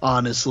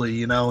 honestly,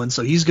 you know. And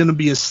so he's going to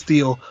be a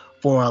steal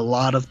for a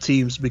lot of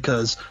teams,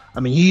 because I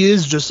mean, he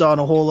is just on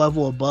a whole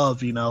level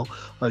above, you know,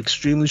 like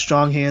extremely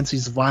strong hands.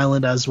 He's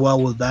violent as well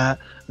with that.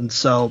 And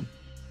so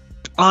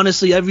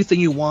honestly, everything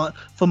you want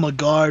from a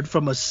guard,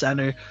 from a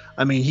center.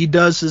 I mean, he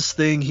does his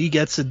thing, he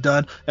gets it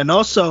done. And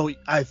also,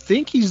 I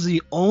think he's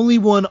the only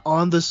one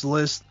on this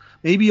list.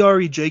 Maybe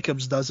Ari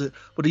Jacobs does it,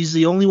 but he's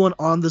the only one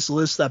on this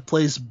list that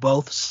plays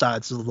both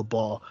sides of the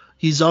ball.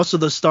 He's also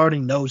the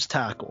starting nose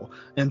tackle.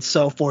 And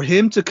so for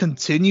him to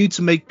continue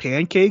to make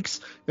pancakes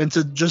and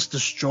to just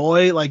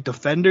destroy like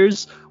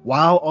defenders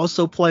while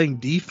also playing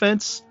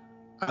defense,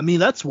 I mean,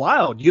 that's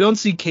wild. You don't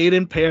see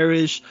Caden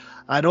Parrish.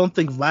 I don't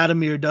think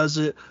Vladimir does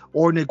it,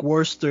 or Nick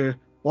Worcester.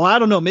 Well, I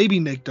don't know, maybe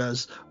Nick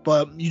does,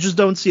 but you just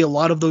don't see a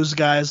lot of those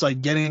guys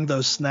like getting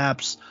those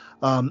snaps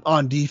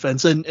on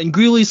defense. And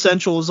Greeley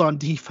Central is on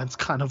defense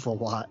kind of a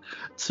lot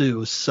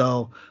too.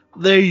 So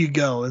there you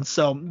go. And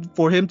so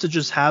for him to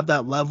just have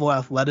that level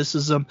of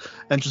athleticism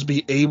and just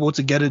be able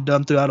to get it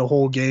done throughout a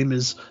whole game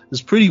is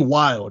pretty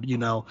wild, you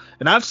know.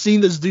 And I've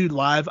seen this dude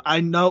live. I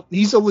know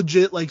he's a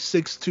legit like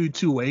 6'2",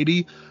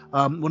 280.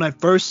 When I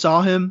first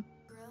saw him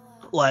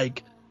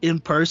like in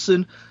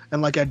person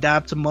and like I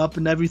dapped him up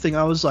and everything,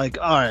 I was like,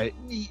 all right,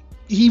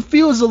 he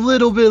feels a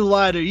little bit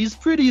lighter. He's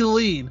pretty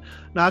lean.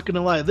 Not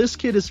gonna lie, this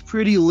kid is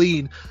pretty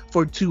lean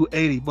for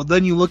 280. But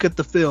then you look at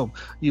the film,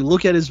 you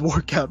look at his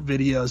workout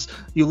videos,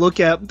 you look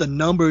at the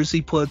numbers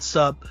he puts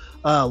up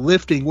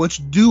lifting,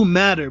 which do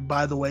matter,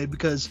 by the way,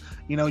 because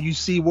you know you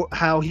see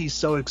how he's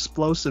so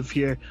explosive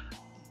here.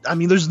 I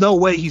mean, there's no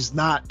way he's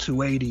not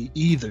 280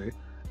 either,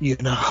 you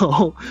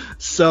know.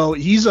 So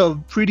he's a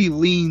pretty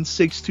lean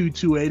 6'2",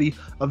 280,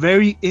 a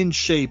very in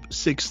shape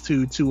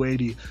 6'2",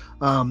 280,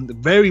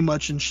 very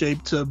much in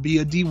shape to be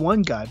a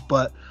D1 guy.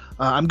 But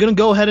I'm going to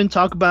go ahead and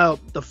talk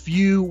about the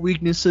few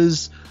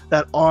weaknesses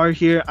that are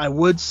here. I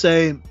would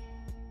say,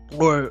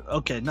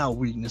 not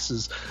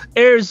weaknesses,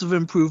 areas of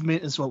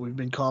improvement is what we've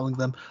been calling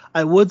them.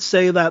 I would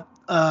say that,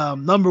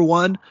 number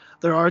one,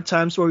 there are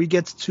times where he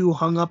gets too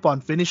hung up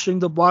on finishing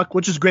the block,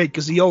 which is great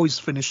because he always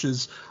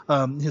finishes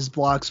his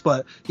blocks,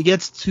 but he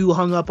gets too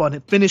hung up on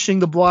finishing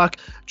the block,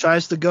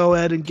 tries to go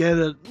ahead and get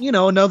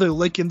another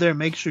lick in there,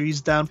 make sure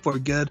he's down for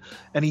good,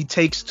 and he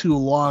takes too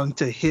long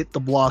to hit the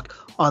block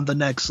on the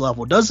next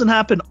level. Doesn't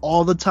happen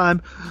all the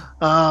time,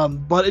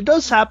 but it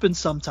does happen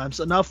sometimes,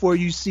 enough where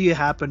you see it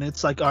happen.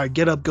 It's like, all right,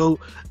 get up, go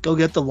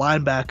get the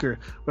linebacker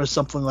or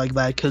something like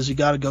that, because you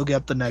got to go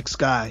get the next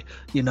guy,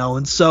 you know.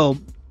 And so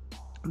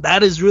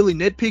that is really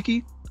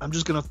nitpicky. I'm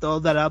just going to throw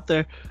that out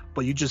there,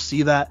 but you just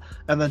see that.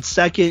 And then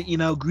second,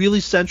 Greeley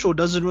Central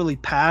doesn't really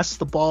pass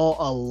the ball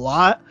a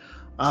lot.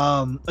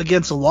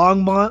 Against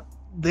Longmont,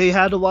 they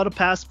had a lot of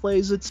pass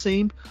plays, it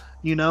seemed,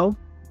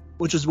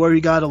 which is where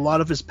he got a lot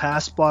of his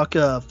pass block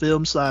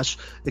film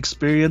 /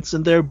 experience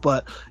in there.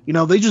 But,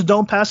 they just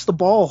don't pass the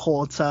ball a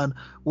whole ton,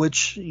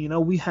 which,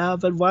 we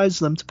have advised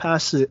them to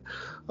pass it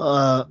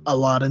a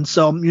lot. And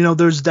so,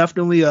 there's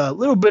definitely a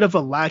little bit of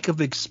a lack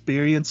of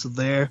experience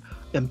there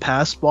in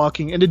pass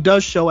blocking. And it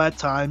does show at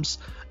times,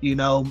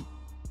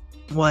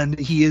 when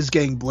he is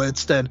getting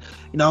blitzed, and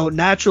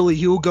naturally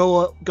he'll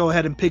go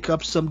ahead and pick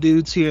up some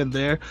dudes here and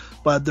there,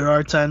 but there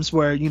are times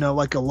where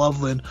like a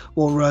Loveland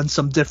will run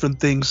some different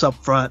things up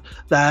front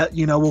that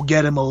will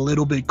get him a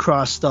little bit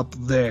crossed up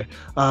there.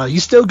 He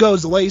still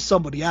goes lay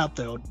somebody out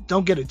there,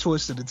 don't get it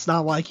twisted. It's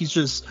not like he's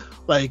just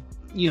like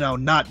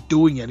not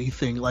doing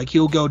anything. Like,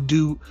 he'll go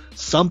do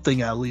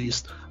something at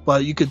least,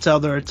 but you could tell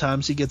there are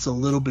times he gets a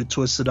little bit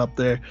twisted up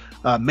there.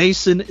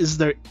 Mason, is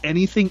there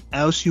anything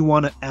else you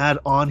want to add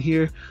on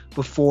here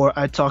before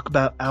I talk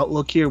about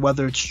outlook here,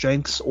 whether it's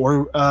strengths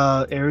or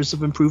areas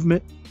of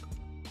improvement?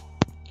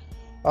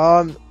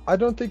 I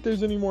don't think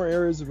there's any more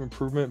areas of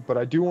improvement, but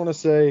I do want to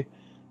say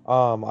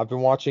I've been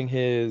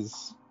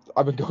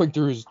going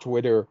through his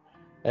Twitter,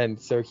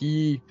 and so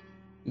he,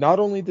 not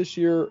only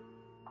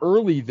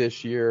early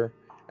this year,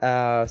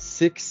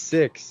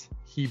 6'6",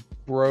 he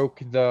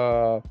broke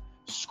the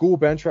school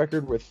bench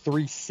record with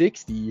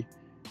 360.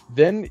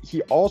 Then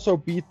he also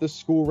beat the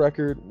school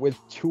record with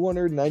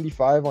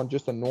 295 on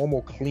just a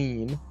normal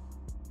clean.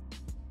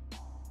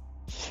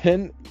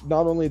 Then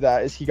not only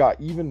that, is he got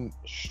even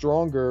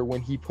stronger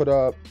when he put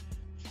up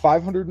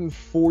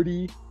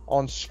 540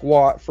 on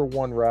squat for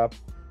 1 rep,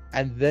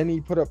 and then he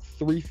put up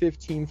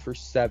 315 for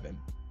 7.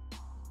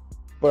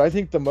 But I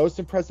think the most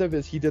impressive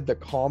is he did the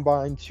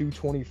combine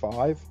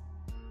 225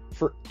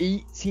 for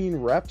 18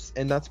 reps,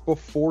 and that's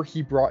before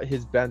he brought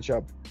his bench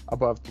up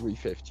above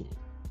 315.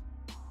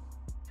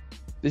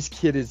 This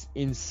kid is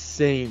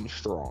insane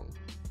strong.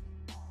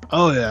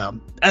 Oh yeah,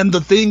 and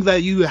the thing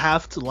that you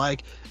have to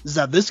like is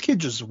that this kid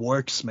just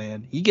works,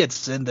 man. He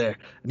gets in there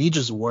and he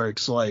just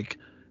works. Like,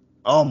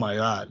 oh my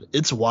god,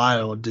 it's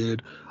wild,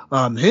 dude.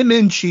 Him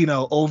and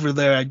Chino over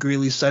there at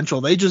Greeley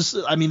Central, they're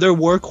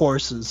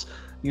workhorses.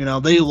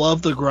 They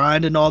love the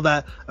grind and all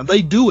that, and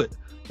they do it.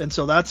 And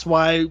so that's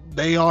why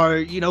they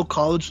are,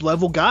 college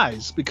level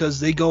guys, because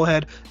they go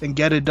ahead and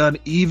get it done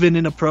even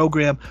in a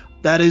program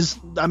that is,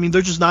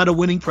 they're just not a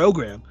winning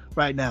program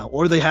right now,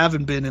 or they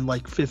haven't been in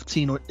like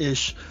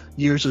 15-ish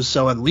years or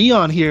so. And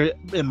Leon here,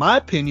 in my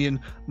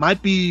opinion,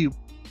 might be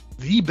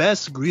the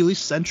best Greeley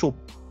Central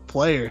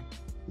player,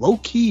 low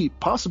key,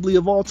 possibly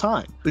of all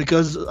time,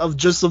 because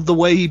of the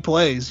way he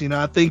plays.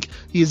 I think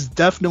he is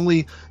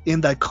definitely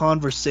in that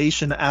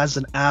conversation as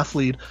an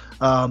athlete,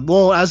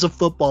 as a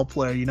football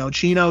player.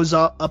 Chino's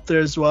up there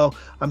as well.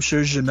 I'm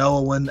sure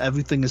Genoa, when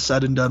everything is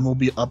said and done, will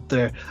be up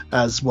there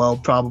as well,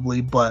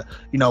 probably. But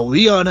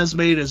Leon has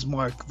made his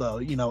mark, though.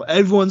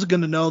 Everyone's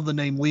gonna know the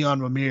name Leon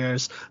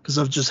Ramirez because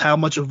of just how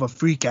much of a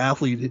freak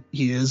athlete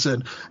he is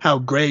and how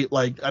great.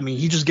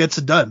 He just gets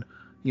it done.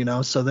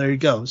 So there you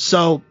go.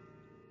 So,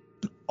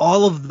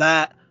 all of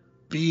that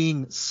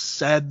being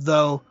said,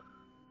 though,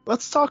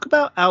 let's talk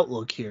about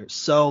outlook here.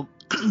 So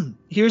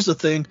here's the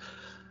thing.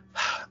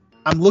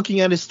 I'm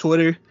looking at his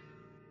Twitter,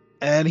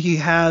 and he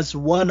has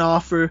one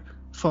offer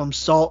from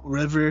Salt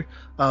River.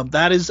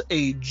 That is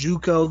a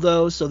JUCO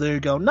though, so there you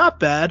go. Not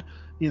bad,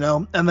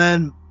 And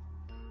then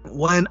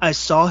when I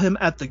saw him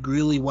at the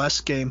Greeley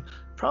West game,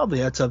 probably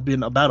had to have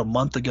been about a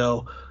month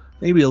ago,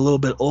 maybe a little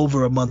bit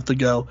over a month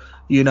ago.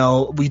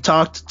 We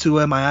talked to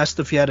him. I asked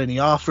if he had any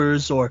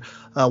offers or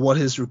what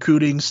his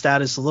recruiting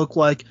status looked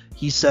like.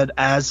 He said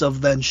as of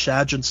then,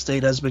 Chadron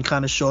State has been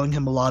kind of showing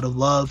him a lot of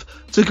love.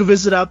 Took a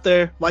visit out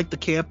there, liked the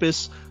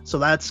campus, so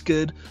that's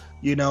good.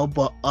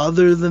 But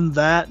other than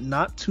that,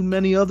 not too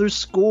many other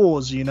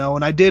schools,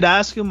 And I did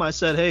ask him, I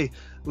said, hey,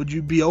 would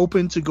you be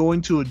open to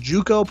going to a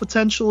JUCO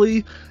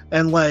potentially?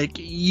 And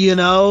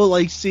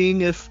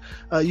seeing if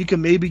you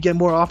can maybe get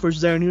more offers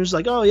there. And he was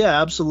like, oh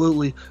yeah,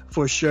 absolutely,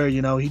 for sure.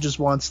 He just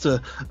wants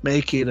to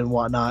make it and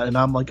whatnot. And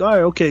I'm like, all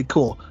right, okay,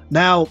 cool.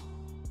 Now,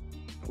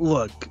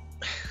 look,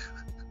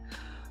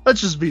 let's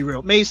just be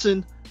real.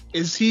 Mason,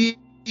 is he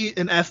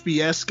an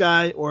FBS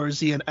guy or is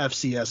he an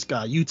FCS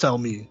guy? You tell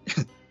me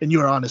in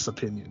your honest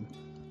opinion.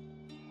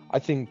 I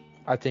think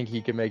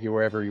he can make it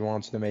wherever he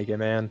wants to make it,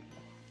 man.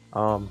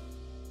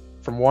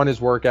 From one, his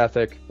work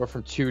ethic, but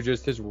from two,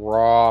 just his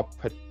raw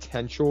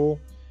potential.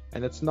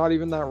 And it's not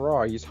even that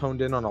raw. He's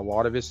honed in on a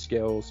lot of his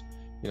skills.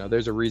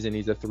 There's a reason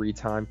he's a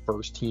 3-time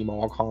first-team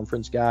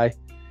all-conference guy.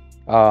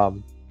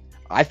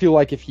 I feel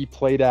like if he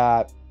played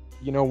at,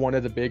 one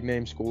of the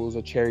big-name schools,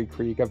 a Cherry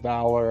Creek, a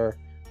Valor,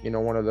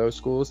 one of those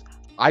schools,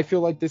 I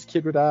feel like this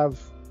kid would have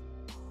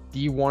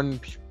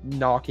D1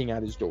 knocking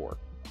at his door,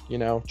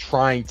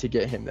 trying to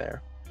get him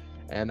there.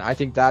 And I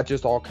think that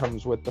just all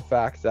comes with the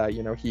fact that,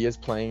 he is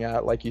playing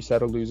at, like you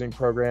said, a losing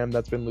program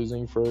that's been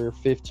losing for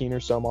 15 or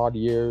some odd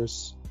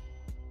years.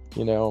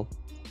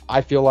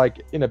 I feel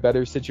like in a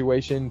better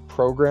situation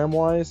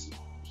program-wise,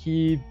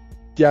 he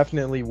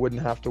definitely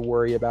wouldn't have to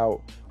worry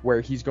about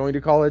where he's going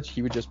to college.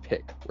 He would just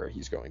pick where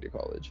he's going to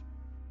college.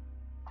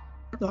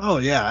 Oh,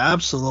 yeah,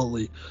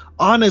 absolutely.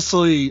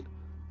 Honestly,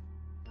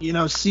 CU,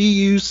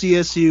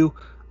 CSU,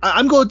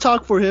 I'm going to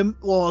talk for him.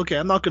 Well, okay,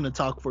 I'm not going to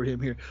talk for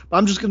him here. But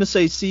I'm just going to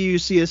say CU,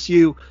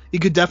 CSU, he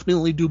could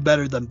definitely do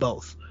better than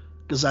both.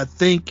 Because I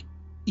think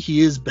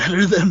he is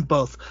better than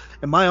both.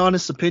 In my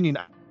honest opinion,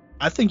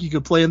 I think he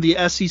could play in the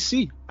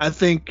SEC. I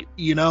think,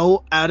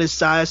 at his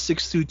size,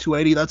 6'2",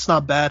 280, that's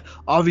not bad.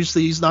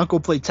 Obviously, he's not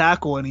going to play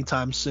tackle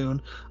anytime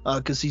soon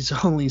because he's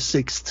only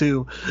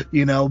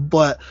 6'2",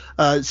 But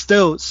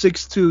still,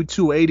 6'2",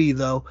 280,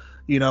 though,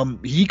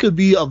 he could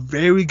be a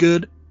very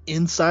good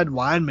inside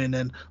lineman.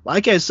 And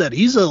like I said,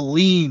 he's a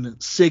lean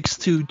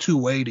 6'2",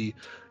 280.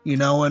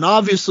 And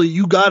obviously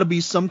you got to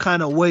be some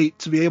kind of weight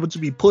to be able to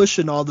be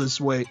pushing all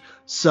this weight.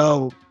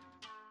 So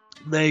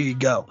there you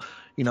go.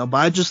 But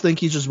I just think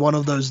he's just one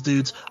of those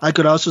dudes. I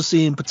could also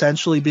see him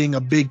potentially being a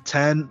Big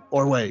Ten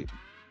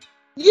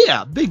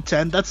Big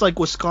Ten. That's like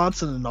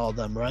Wisconsin and all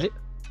them, right?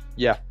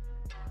 Yeah.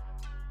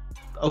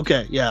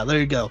 Okay, yeah, there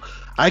you go.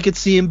 I could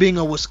see him being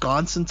a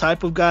Wisconsin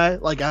type of guy.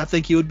 Like, I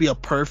think he would be a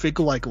perfect,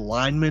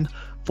 lineman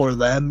for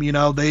them.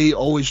 They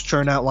always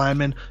churn out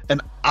linemen.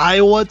 An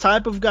Iowa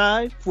type of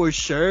guy, for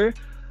sure.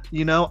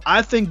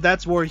 I think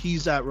that's where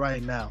he's at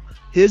right now.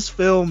 His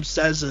film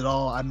says it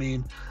all. I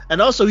mean,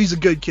 and also he's a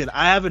good kid.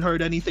 I haven't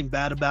heard anything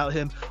bad about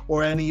him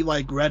or any,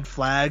 red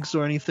flags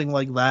or anything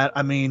like that.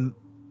 I mean,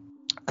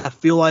 I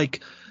feel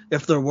like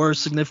if there were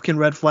significant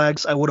red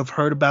flags, I would have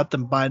heard about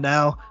them by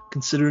now,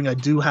 considering I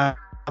do have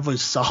a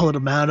solid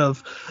amount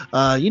of,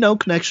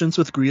 connections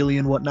with Greeley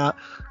and whatnot.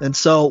 And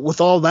so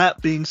with all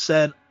that being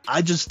said,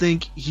 I just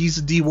think he's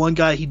a D1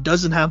 guy. He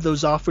doesn't have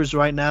those offers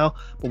right now,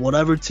 but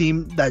whatever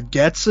team that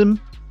gets him,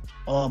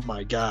 oh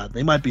my God,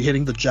 they might be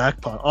hitting the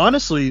jackpot.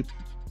 Honestly,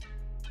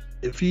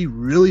 if he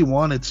really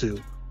wanted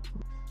to,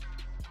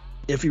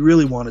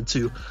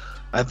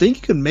 I think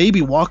he could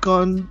maybe walk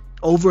on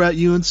over at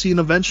UNC and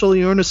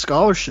eventually earn a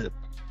scholarship.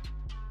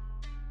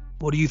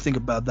 What do you think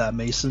about that,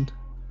 Mason?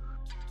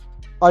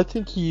 I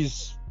think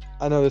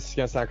I know this is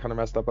going to sound kind of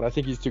messed up, but I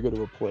think he's too good of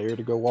a player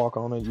to go walk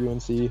on at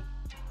UNC.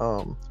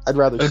 I'd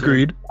rather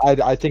Agreed.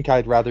 I think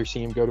I'd rather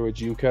see him go to a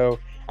JUCO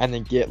and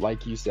then get,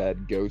 like you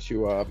said, go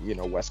to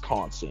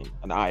Wisconsin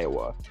and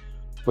Iowa.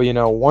 But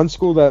one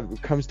school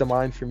that comes to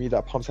mind for me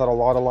that pumps out a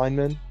lot of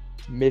linemen,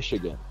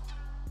 Michigan.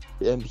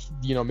 And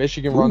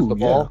Michigan runs the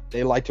ball. Yeah.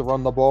 They like to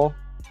run the ball.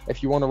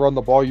 If you want to run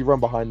the ball, you run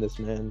behind this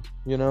man.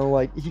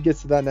 He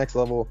gets to that next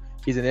level.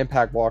 He's an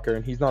impact blocker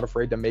and he's not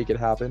afraid to make it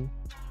happen.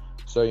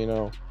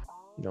 So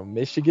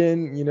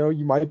Michigan,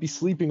 you might be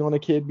sleeping on a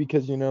kid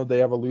because, they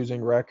have a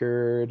losing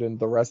record and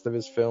the rest of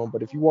his film.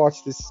 But if you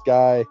watch this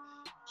guy,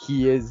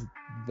 he is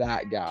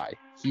that guy.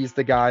 He's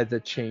the guy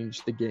that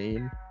changed the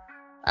game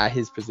at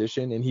his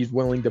position, and he's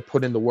willing to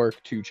put in the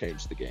work to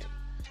change the game.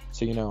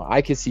 So,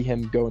 I could see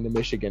him going to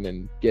Michigan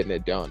and getting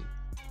it done.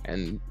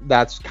 And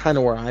that's kind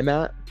of where I'm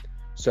at.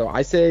 So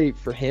I say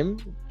for him,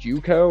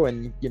 JUCO,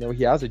 and,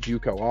 he has a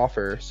JUCO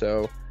offer.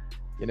 So,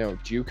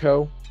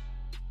 JUCO,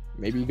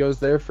 maybe he goes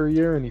there for a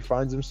year and he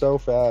finds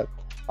himself at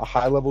a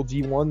high-level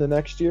D1 the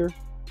next year,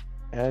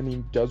 and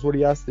he does what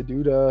he has to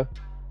do to,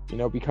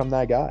 become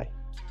that guy.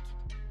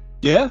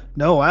 Yeah,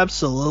 no,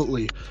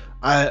 absolutely.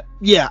 I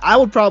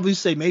would probably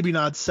say maybe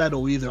not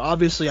settle either.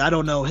 Obviously, I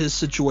don't know his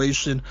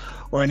situation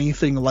or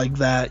anything like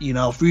that.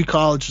 Free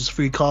college is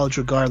free college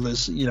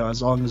regardless,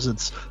 as long as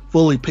it's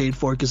fully paid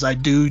for, because I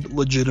do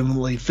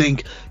legitimately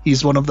think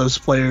he's one of those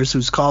players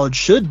whose college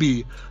should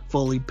be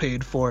fully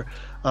paid for.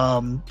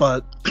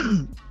 But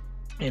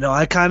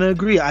I kind of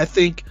agree. I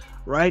think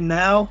right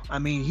now, I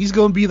mean, he's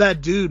going to be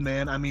that dude,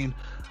 man. I mean,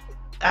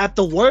 at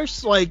the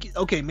worst, like,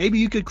 okay, maybe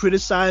you could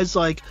criticize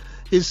like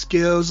his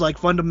skills, like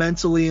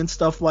fundamentally and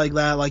stuff like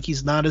that. Like,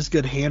 he's not as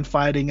good hand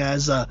fighting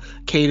as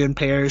Caden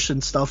Parrish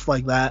and stuff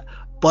like that.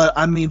 But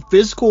I mean,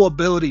 physical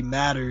ability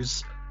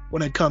matters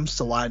when it comes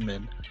to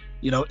linemen.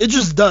 It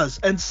just does,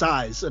 and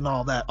size and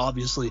all that.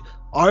 Obviously,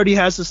 already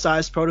has the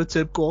size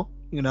prototypical.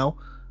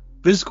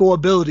 Physical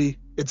ability,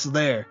 it's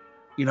there.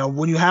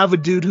 When you have a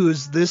dude who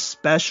is this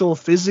special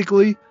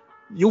physically,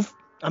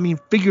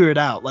 figure it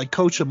out. Like,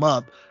 coach him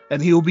up,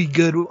 and he'll be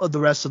good the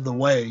rest of the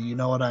way. You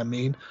know what I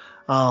mean?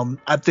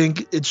 I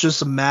think it's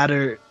just a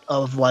matter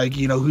of, like,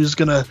 who's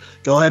going to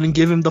go ahead and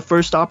give him the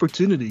first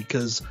opportunity,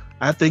 because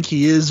I think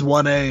he is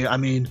 1A. I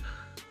mean,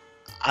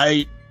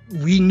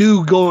 we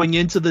knew going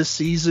into this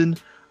season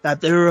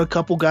that there were a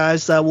couple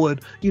guys that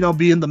would,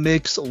 be in the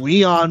mix.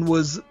 Leon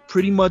was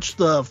pretty much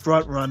the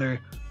front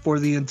runner for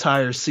the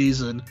entire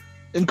season,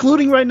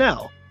 including right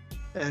now.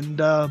 And,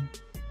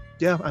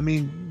 yeah, I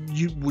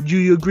mean, would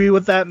you agree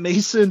with that,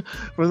 Mason?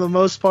 For the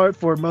most part,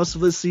 for most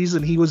of this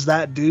season, he was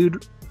that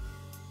dude.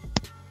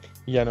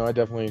 Yeah, no, I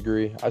definitely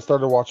agree. I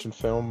started watching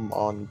film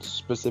on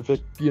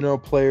specific,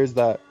 players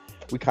that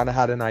we kind of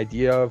had an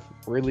idea of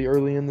really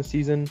early in the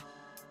season.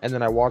 And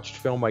then I watched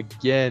film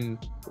again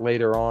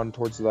later on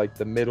towards like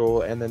the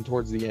middle and then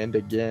towards the end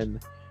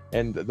again.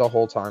 And the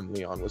whole time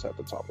Leon was at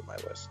the top of my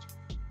list.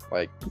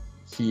 Like,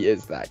 he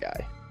is that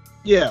guy.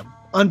 Yeah,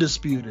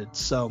 undisputed.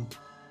 So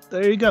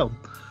there you go.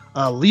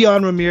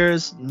 Leon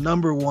Ramirez,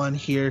 number one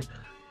here.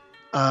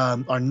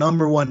 Our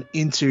number one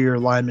interior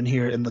lineman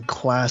here in the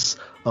class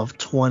of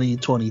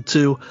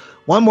 2022.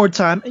 One more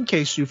time, in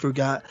case you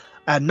forgot.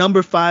 At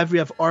number 5, we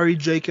have Ari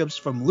Jacobs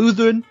from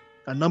Lutheran.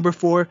 At number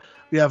 4,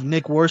 we have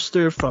Nick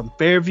Worcester from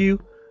Fairview.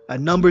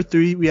 At number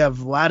 3, we have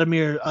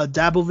Vladimir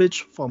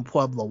Dabovich from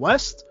Pueblo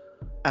West.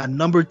 At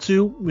number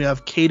 2, we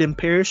have Caden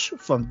Parrish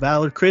from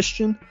Valor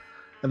Christian.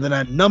 And then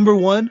at number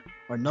 1,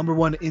 our number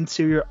 1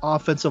 interior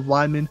offensive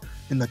lineman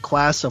in the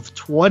class of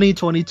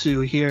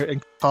 2022 here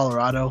in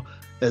Colorado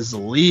is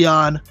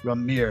Leon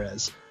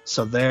Ramirez.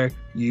 So there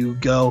you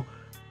go.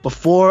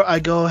 Before I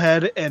go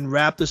ahead and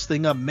wrap this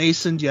thing up,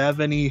 Mason, do you have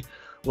any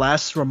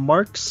last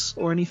remarks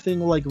or anything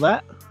like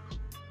that?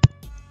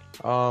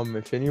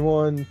 If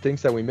anyone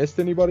thinks that we missed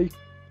anybody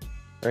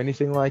or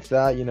anything like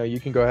that, you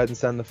can go ahead and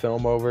send the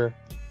film over,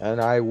 and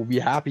I will be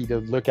happy to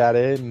look at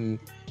it and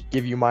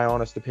give you my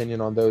honest opinion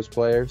on those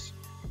players.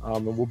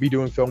 And we'll be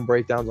doing film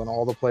breakdowns on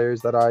all the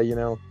players that I,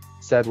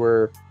 said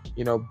were,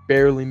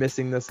 barely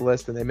missing this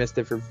list, and they missed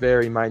it for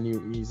very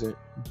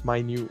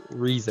minute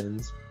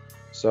reasons.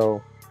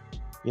 So,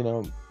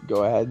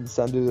 go ahead and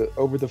send it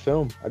over the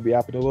film. I'd be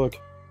happy to look.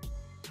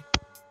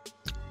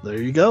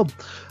 There you go.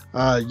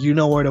 You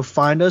know where to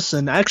find us.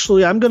 And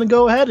actually, I'm going to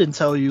go ahead and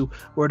tell you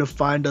where to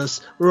find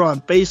us. We're on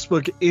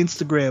Facebook,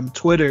 Instagram,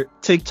 Twitter,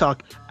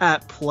 TikTok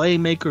at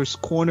Playmakers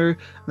Corner.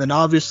 And then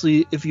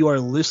obviously, if you are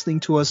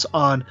listening to us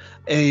on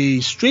a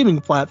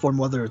streaming platform,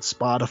 whether it's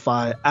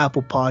Spotify,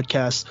 Apple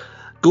Podcasts,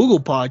 Google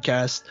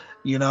Podcasts,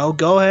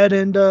 go ahead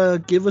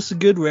and give us a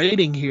good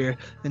rating here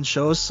and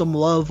show us some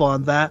love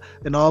on that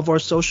and all of our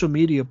social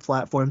media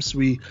platforms.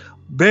 We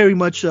very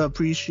much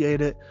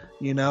appreciate it,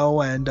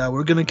 and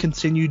we're going to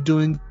continue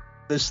doing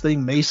this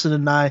thing. Mason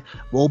and I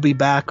will be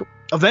back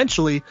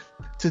eventually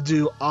to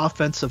do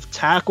offensive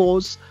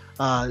tackles,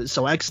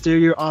 so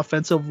exterior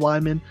offensive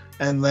linemen,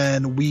 and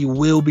then we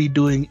will be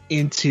doing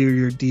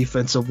interior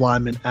defensive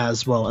linemen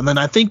as well. And then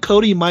I think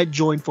Cody might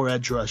join for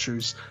edge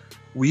rushers.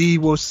 We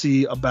will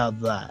see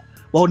about that.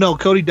 Well, no,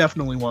 Cody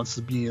definitely wants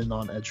to be in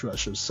on edge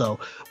rushers, so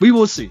we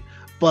will see.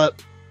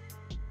 But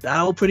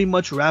that'll pretty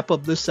much wrap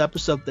up this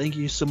episode. Thank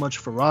you so much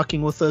for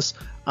rocking with us.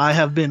 I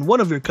have been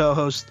one of your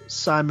co-hosts,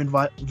 Simon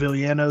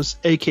Villanos,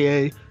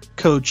 a.k.a.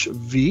 Coach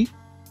V.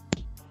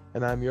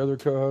 And I'm your other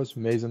co-host,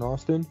 Mason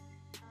Austin.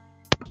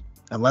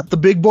 And let the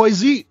big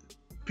boys eat.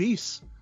 Peace.